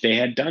if they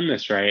had done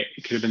this right,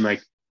 it could have been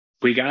like,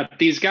 we got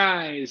these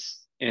guys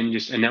and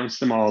just announced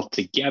them all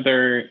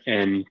together,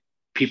 and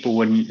people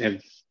wouldn't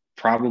have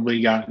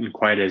probably gotten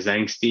quite as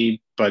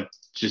angsty, but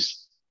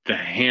just the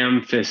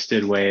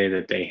ham-fisted way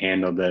that they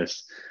handled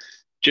this,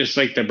 just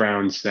like the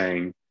Browns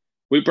saying,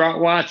 we brought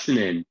Watson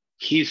in.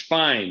 He's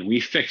fine. We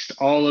fixed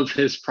all of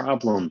his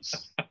problems.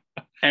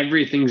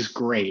 Everything's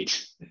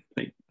great.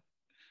 Like,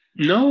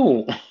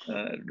 no.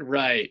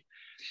 Right.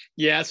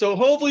 Yeah. So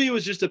hopefully it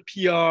was just a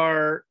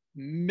PR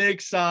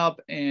mix up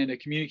and a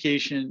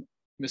communication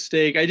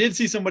mistake. I did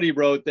see somebody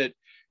wrote that,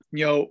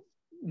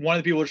 one of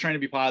the people who are trying to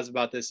be positive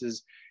about this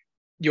is,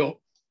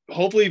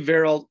 hopefully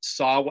Verrill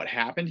saw what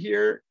happened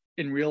here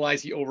and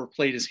realized he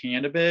overplayed his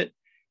hand a bit,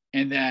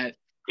 and that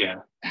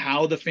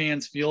how the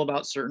fans feel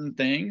about certain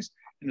things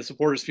and the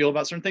supporters feel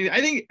about certain things. I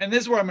think, and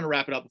this is where I'm going to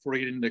wrap it up before we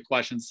get into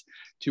questions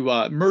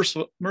to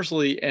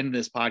mercifully end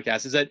this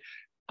podcast, is that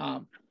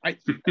I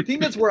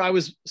think that's where I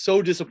was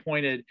so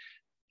disappointed,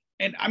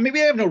 and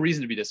maybe I have no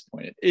reason to be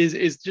disappointed,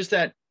 is just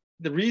that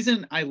the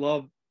reason I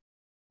love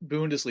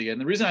Bundesliga and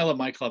the reason I love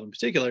my club in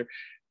particular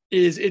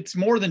is it's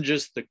more than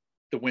just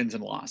the wins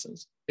and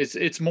losses.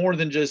 It's more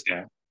than just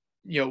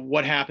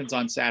what happens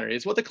on Saturday.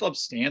 It's what the club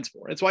stands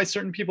for. It's why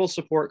certain people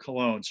support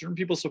Cologne, certain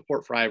people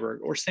support Freiburg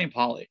or St.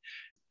 Pauli.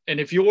 And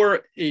if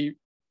you're a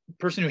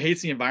person who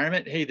hates the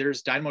environment, hey,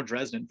 there's Dynamo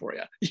Dresden for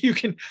you. You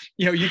can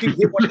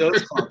get one of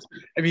those clubs.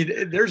 I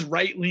mean, there's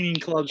right-leaning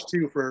clubs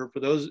too for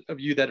those of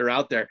you that are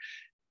out there.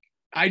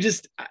 I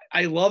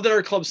love that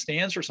our club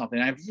stands for something.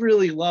 I've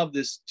really loved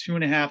this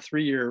 2.5,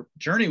 3 year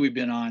journey we've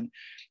been on,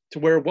 to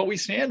where what we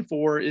stand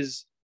for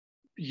is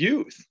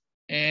youth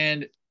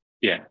and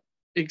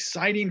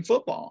exciting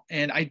football.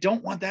 And I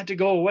don't want that to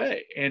go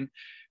away. And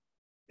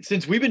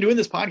since we've been doing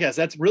this podcast,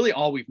 that's really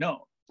all we've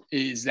known,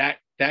 is that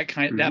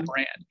kind of that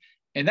brand.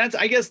 And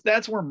I guess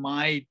that's where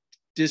my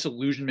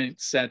disillusionment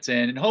sets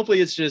in. And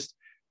hopefully it's just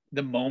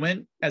the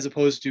moment as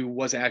opposed to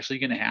what's actually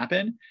going to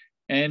happen.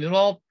 And it'll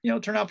all,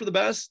 turn out for the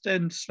best,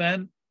 and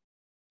Sven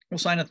will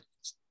sign a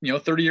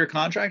 30-year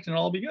contract and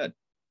it'll all be good.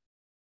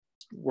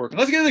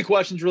 Let's get into the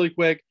questions really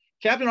quick.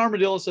 Captain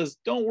Armadillo says,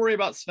 don't worry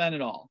about Sven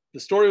at all. The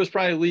story was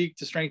probably leaked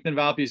to strengthen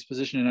Valpy's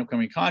position in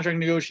upcoming contract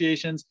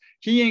negotiations.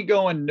 He ain't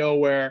going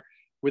nowhere.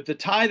 With the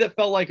tie that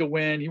felt like a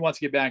win, he wants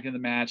to get back in the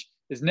match.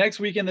 Is next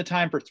weekend the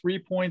time for 3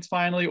 points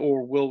finally,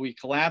 or will we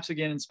collapse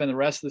again and spend the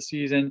rest of the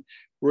season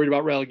worried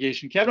about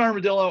relegation? Captain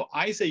Armadillo,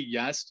 I say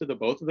yes to the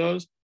both of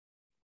those.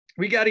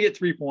 We got to get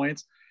 3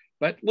 points.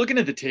 But looking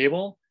at the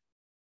table,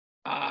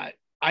 I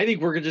think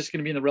we're just going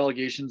to be in the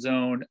relegation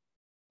zone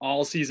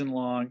all season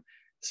long.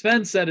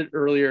 Sven said it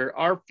earlier.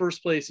 Our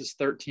first place is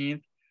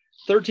 13th.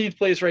 13th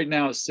place right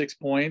now is 6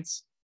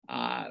 points.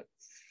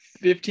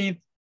 15th,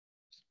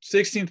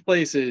 16th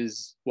place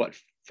is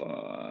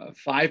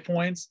 5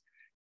 points.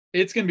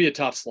 It's going to be a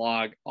tough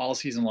slog all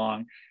season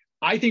long.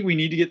 I think we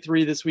need to get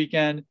 3 this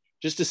weekend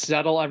just to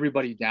settle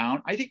everybody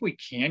down. I think we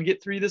can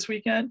get 3 this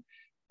weekend,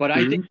 but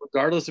I think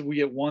regardless if we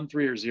get 1,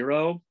 3, or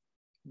 0,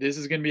 this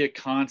is going to be a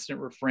constant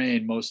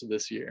refrain most of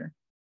this year.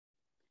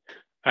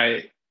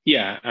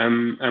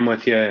 I'm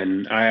with you,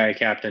 and I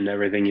captained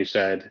everything you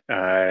said.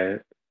 I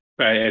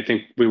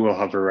think we will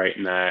hover right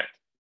in that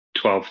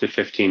 12 to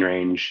 15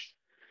 range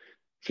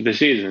for the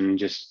season.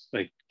 Just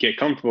like get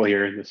comfortable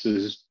here. This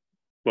is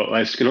what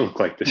life's going to look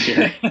like this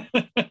year.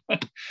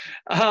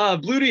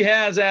 Bluty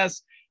has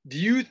asked, do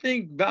you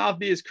think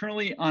Valverde is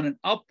currently on an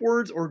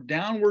upwards or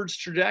downwards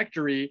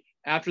trajectory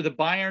after the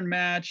Bayern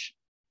match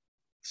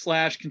 /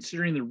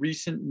 considering the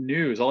recent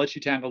news? I'll let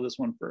you tackle this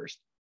one first.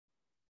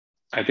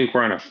 I think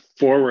we're on a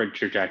forward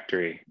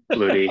trajectory,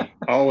 Bluty.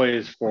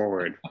 Always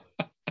forward.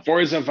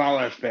 Forza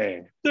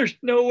VfB. There's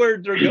nowhere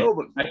to go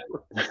but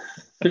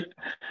forward.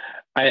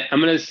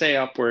 I'm going to say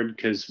upward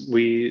because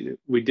we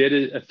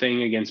did a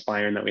thing against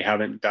Bayern that we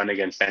haven't done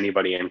against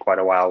anybody in quite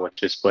a while,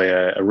 which is play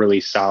a really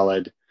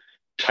solid,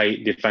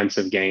 tight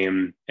defensive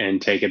game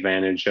and take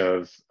advantage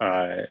of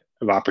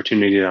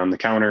opportunity on the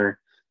counter.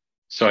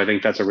 So I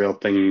think that's a real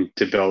thing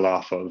to build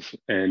off of,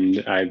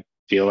 and I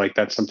feel like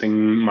that's something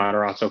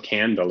Matarazzo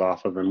can build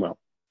off of and will.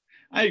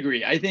 I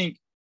agree. I think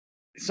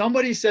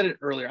somebody said it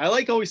earlier. I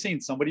like always saying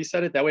somebody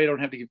said it. That way I don't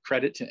have to give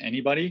credit to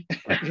anybody.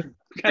 Kind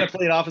of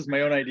play it off as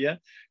my own idea.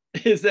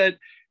 Is that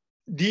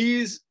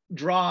these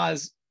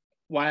draws,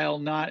 while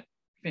not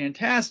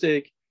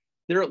fantastic,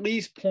 they're at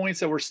least points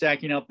that we're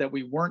stacking up that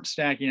we weren't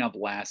stacking up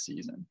last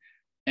season.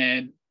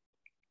 And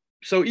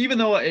so even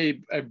though a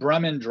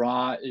Bremen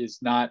draw is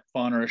not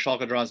fun or a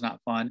Schalke draw is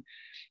not fun,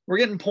 we're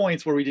getting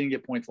points where we didn't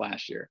get points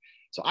last year.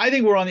 So I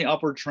think we're on the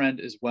upward trend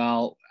as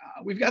well.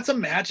 We've got some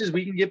matches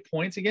we can get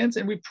points against,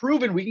 and we've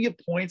proven we can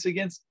get points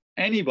against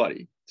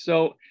anybody.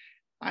 So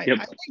I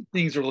think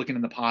things are looking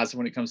in the positive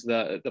when it comes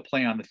to the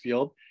play on the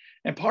field.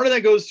 And part of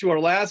that goes to our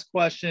last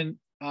question.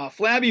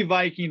 Flabby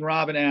Viking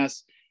Robin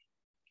asks,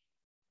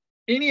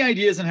 any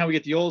ideas on how we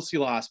get the old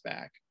Silas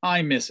back?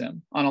 I miss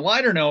him. On a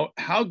lighter note,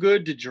 how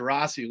good did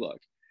Gerasi look?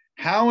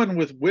 How and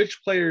with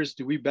which players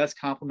do we best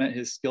complement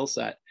his skill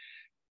set?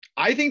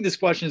 I think this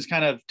question is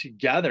kind of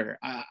together.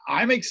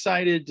 I'm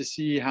excited to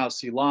see how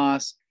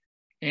Silas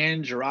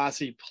and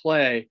Gerasi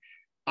play.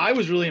 I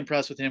was really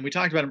impressed with him. We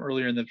talked about him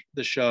earlier in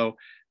the show.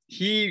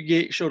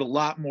 He showed a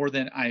lot more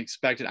than I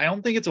expected. I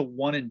don't think it's a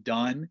one and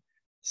done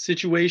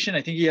situation.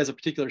 I think he has a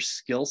particular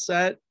skill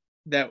set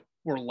that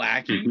we're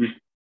lacking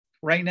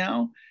right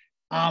now.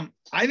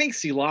 I think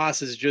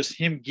Silas is just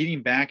him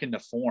getting back into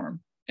form.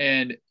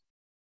 And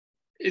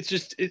it's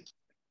just, it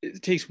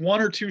takes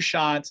one or two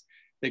shots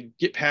that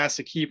get past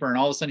the keeper, and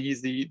all of a sudden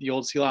he's the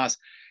old Silas.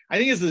 I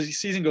think as the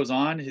season goes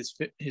on,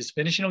 his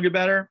finishing will get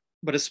better,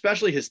 but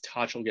especially his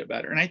touch will get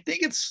better. And I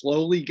think it's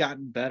slowly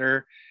gotten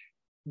better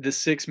the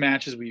 6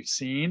 matches we've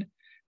seen.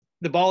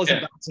 The ball isn't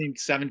bouncing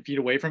 7 feet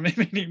away from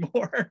him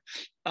anymore.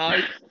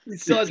 He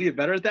still has to get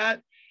better at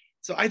that.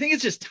 So I think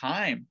it's just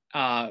time,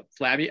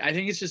 Flabby. I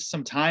think it's just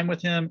some time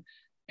with him,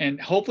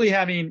 and hopefully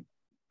having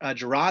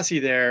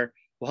Gerasi there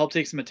will help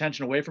take some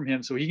attention away from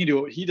him so he can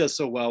do what he does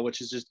so well,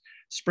 which is just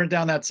sprint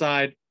down that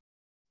side,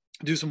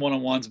 do some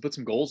one-on-ones, and put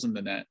some goals in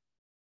the net.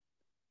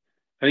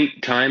 I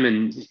think time,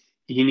 and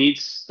he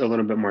needs a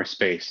little bit more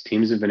space.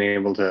 Teams have been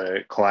able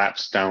to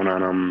collapse down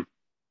on him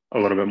a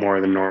little bit more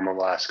than normal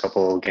the last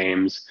couple of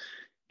games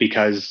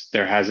because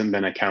there hasn't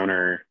been a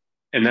counter.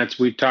 And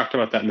we've talked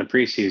about that in the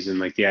preseason,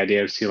 like the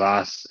idea of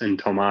Silas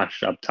and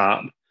Tomáš up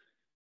top,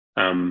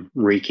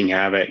 wreaking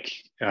havoc.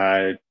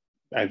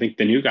 I think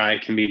the new guy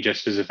can be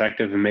just as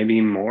effective and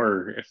maybe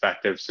more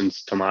effective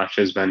since Tomáš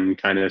has been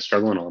kind of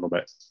struggling a little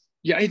bit.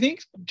 Yeah, I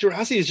think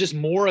Gerasi is just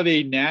more of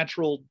a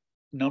natural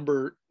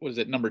number. What is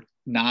it, number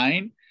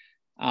 9?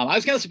 I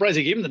was kind of surprised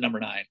they gave him the number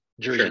 9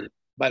 jersey,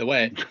 by the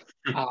way.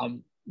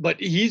 But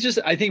he's just,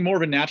 I think, more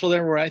of a natural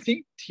there, where I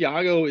think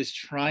Thiago is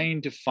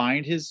trying to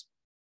find his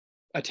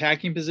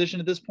attacking position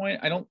at this point.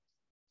 I don't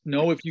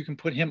know if you can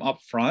put him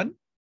up front.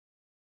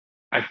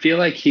 I feel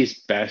like he's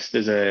best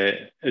as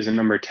a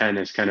number 10,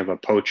 as kind of a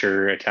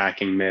poacher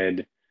attacking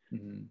mid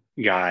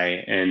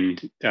guy.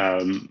 And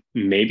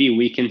maybe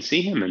we can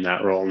see him in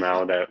that role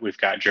now that we've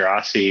got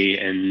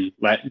Gerasi, and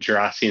let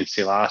Gerasi and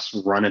Silas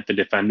run at the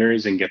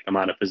defenders and get them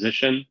out of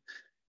position.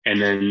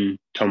 And then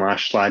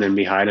Tomáš slide in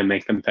behind and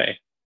make them pay.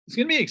 It's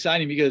going to be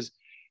exciting because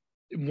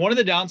one of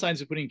the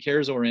downsides of putting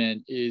Kerzor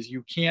in is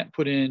you can't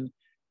put in,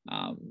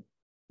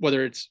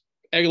 whether it's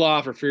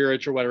Egloff or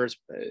Furic or whatever,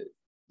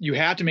 you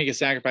have to make a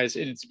sacrifice.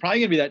 And it's probably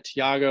going to be that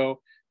Thiago,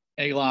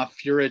 Egloff,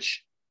 Furic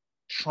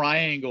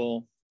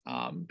triangle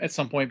at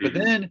some point. But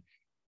then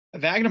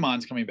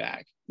Vagnemon's coming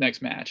back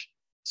next match.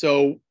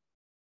 So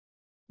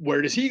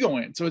where does he go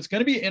in? So it's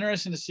going to be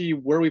interesting to see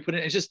where we put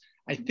it. It's just,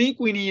 I think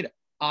we need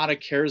Ada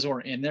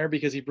Kerzor in there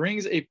because he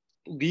brings a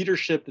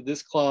leadership that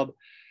this club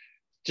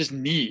just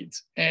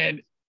needs.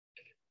 And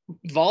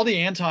Valdi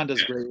Anton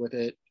does great with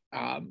it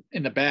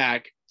in the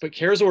back, but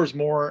Kerzor is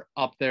more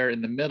up there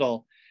in the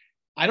middle.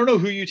 I don't know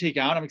who you take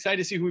out. I'm excited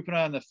to see who we put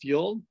on the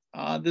field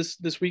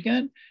this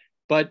weekend.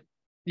 But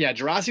yeah,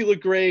 Gerasi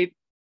looked great.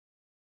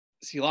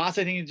 Silas,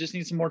 I think he just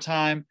needs some more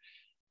time.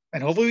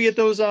 And hopefully we get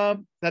those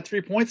that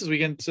 3 points this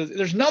weekend. So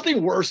there's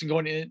nothing worse than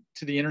going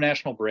into the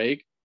international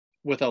break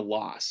with a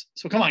loss.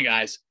 So come on,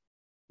 guys.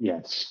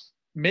 Yes.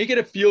 Make it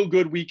a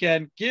feel-good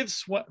weekend. Give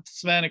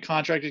Sven a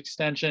contract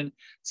extension.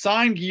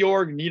 Sign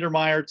Georg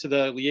Niedermeyer to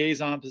the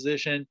liaison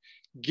position.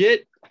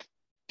 Get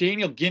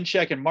Daniel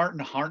Ginczek and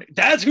Martin Harnik.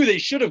 That's who they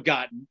should have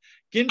gotten.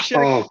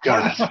 Ginczek,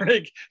 Martin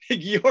Harnik,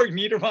 Georg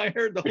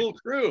Niedermeyer, the whole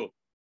crew.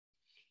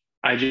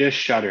 I just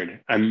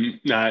shuddered. I'm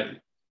not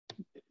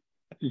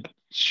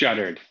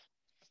shuddered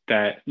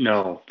that,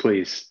 no,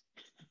 please.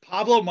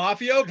 Pablo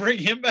Maffio, bring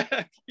him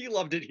back. He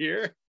loved it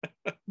here.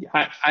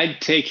 I'd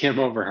take him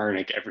over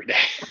Harnik every day.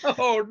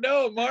 Oh,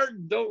 no,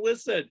 Martin, don't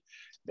listen.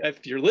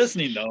 If you're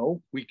listening,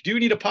 though, we do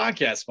need a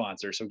podcast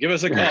sponsor, so give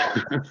us a call.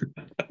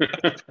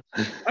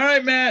 All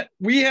right, Matt,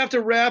 we have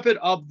to wrap it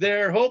up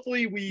there.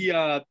 Hopefully we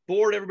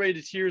bored everybody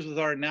to tears with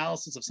our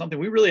analysis of something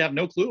we really have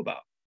no clue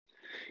about.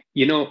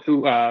 You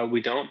know,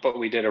 we don't, but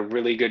we did a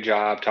really good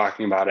job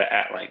talking about it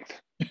at length.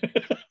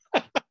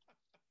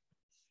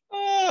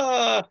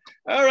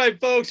 All right,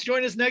 folks,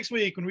 join us next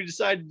week when we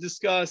decide to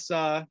discuss,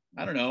 I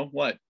don't know,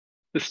 what?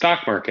 The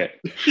stock market.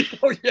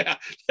 Oh, yeah,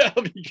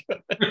 that'll be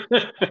good.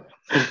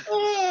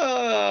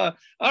 All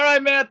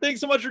right, Matt,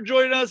 thanks so much for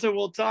joining us, and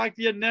we'll talk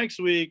to you next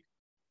week.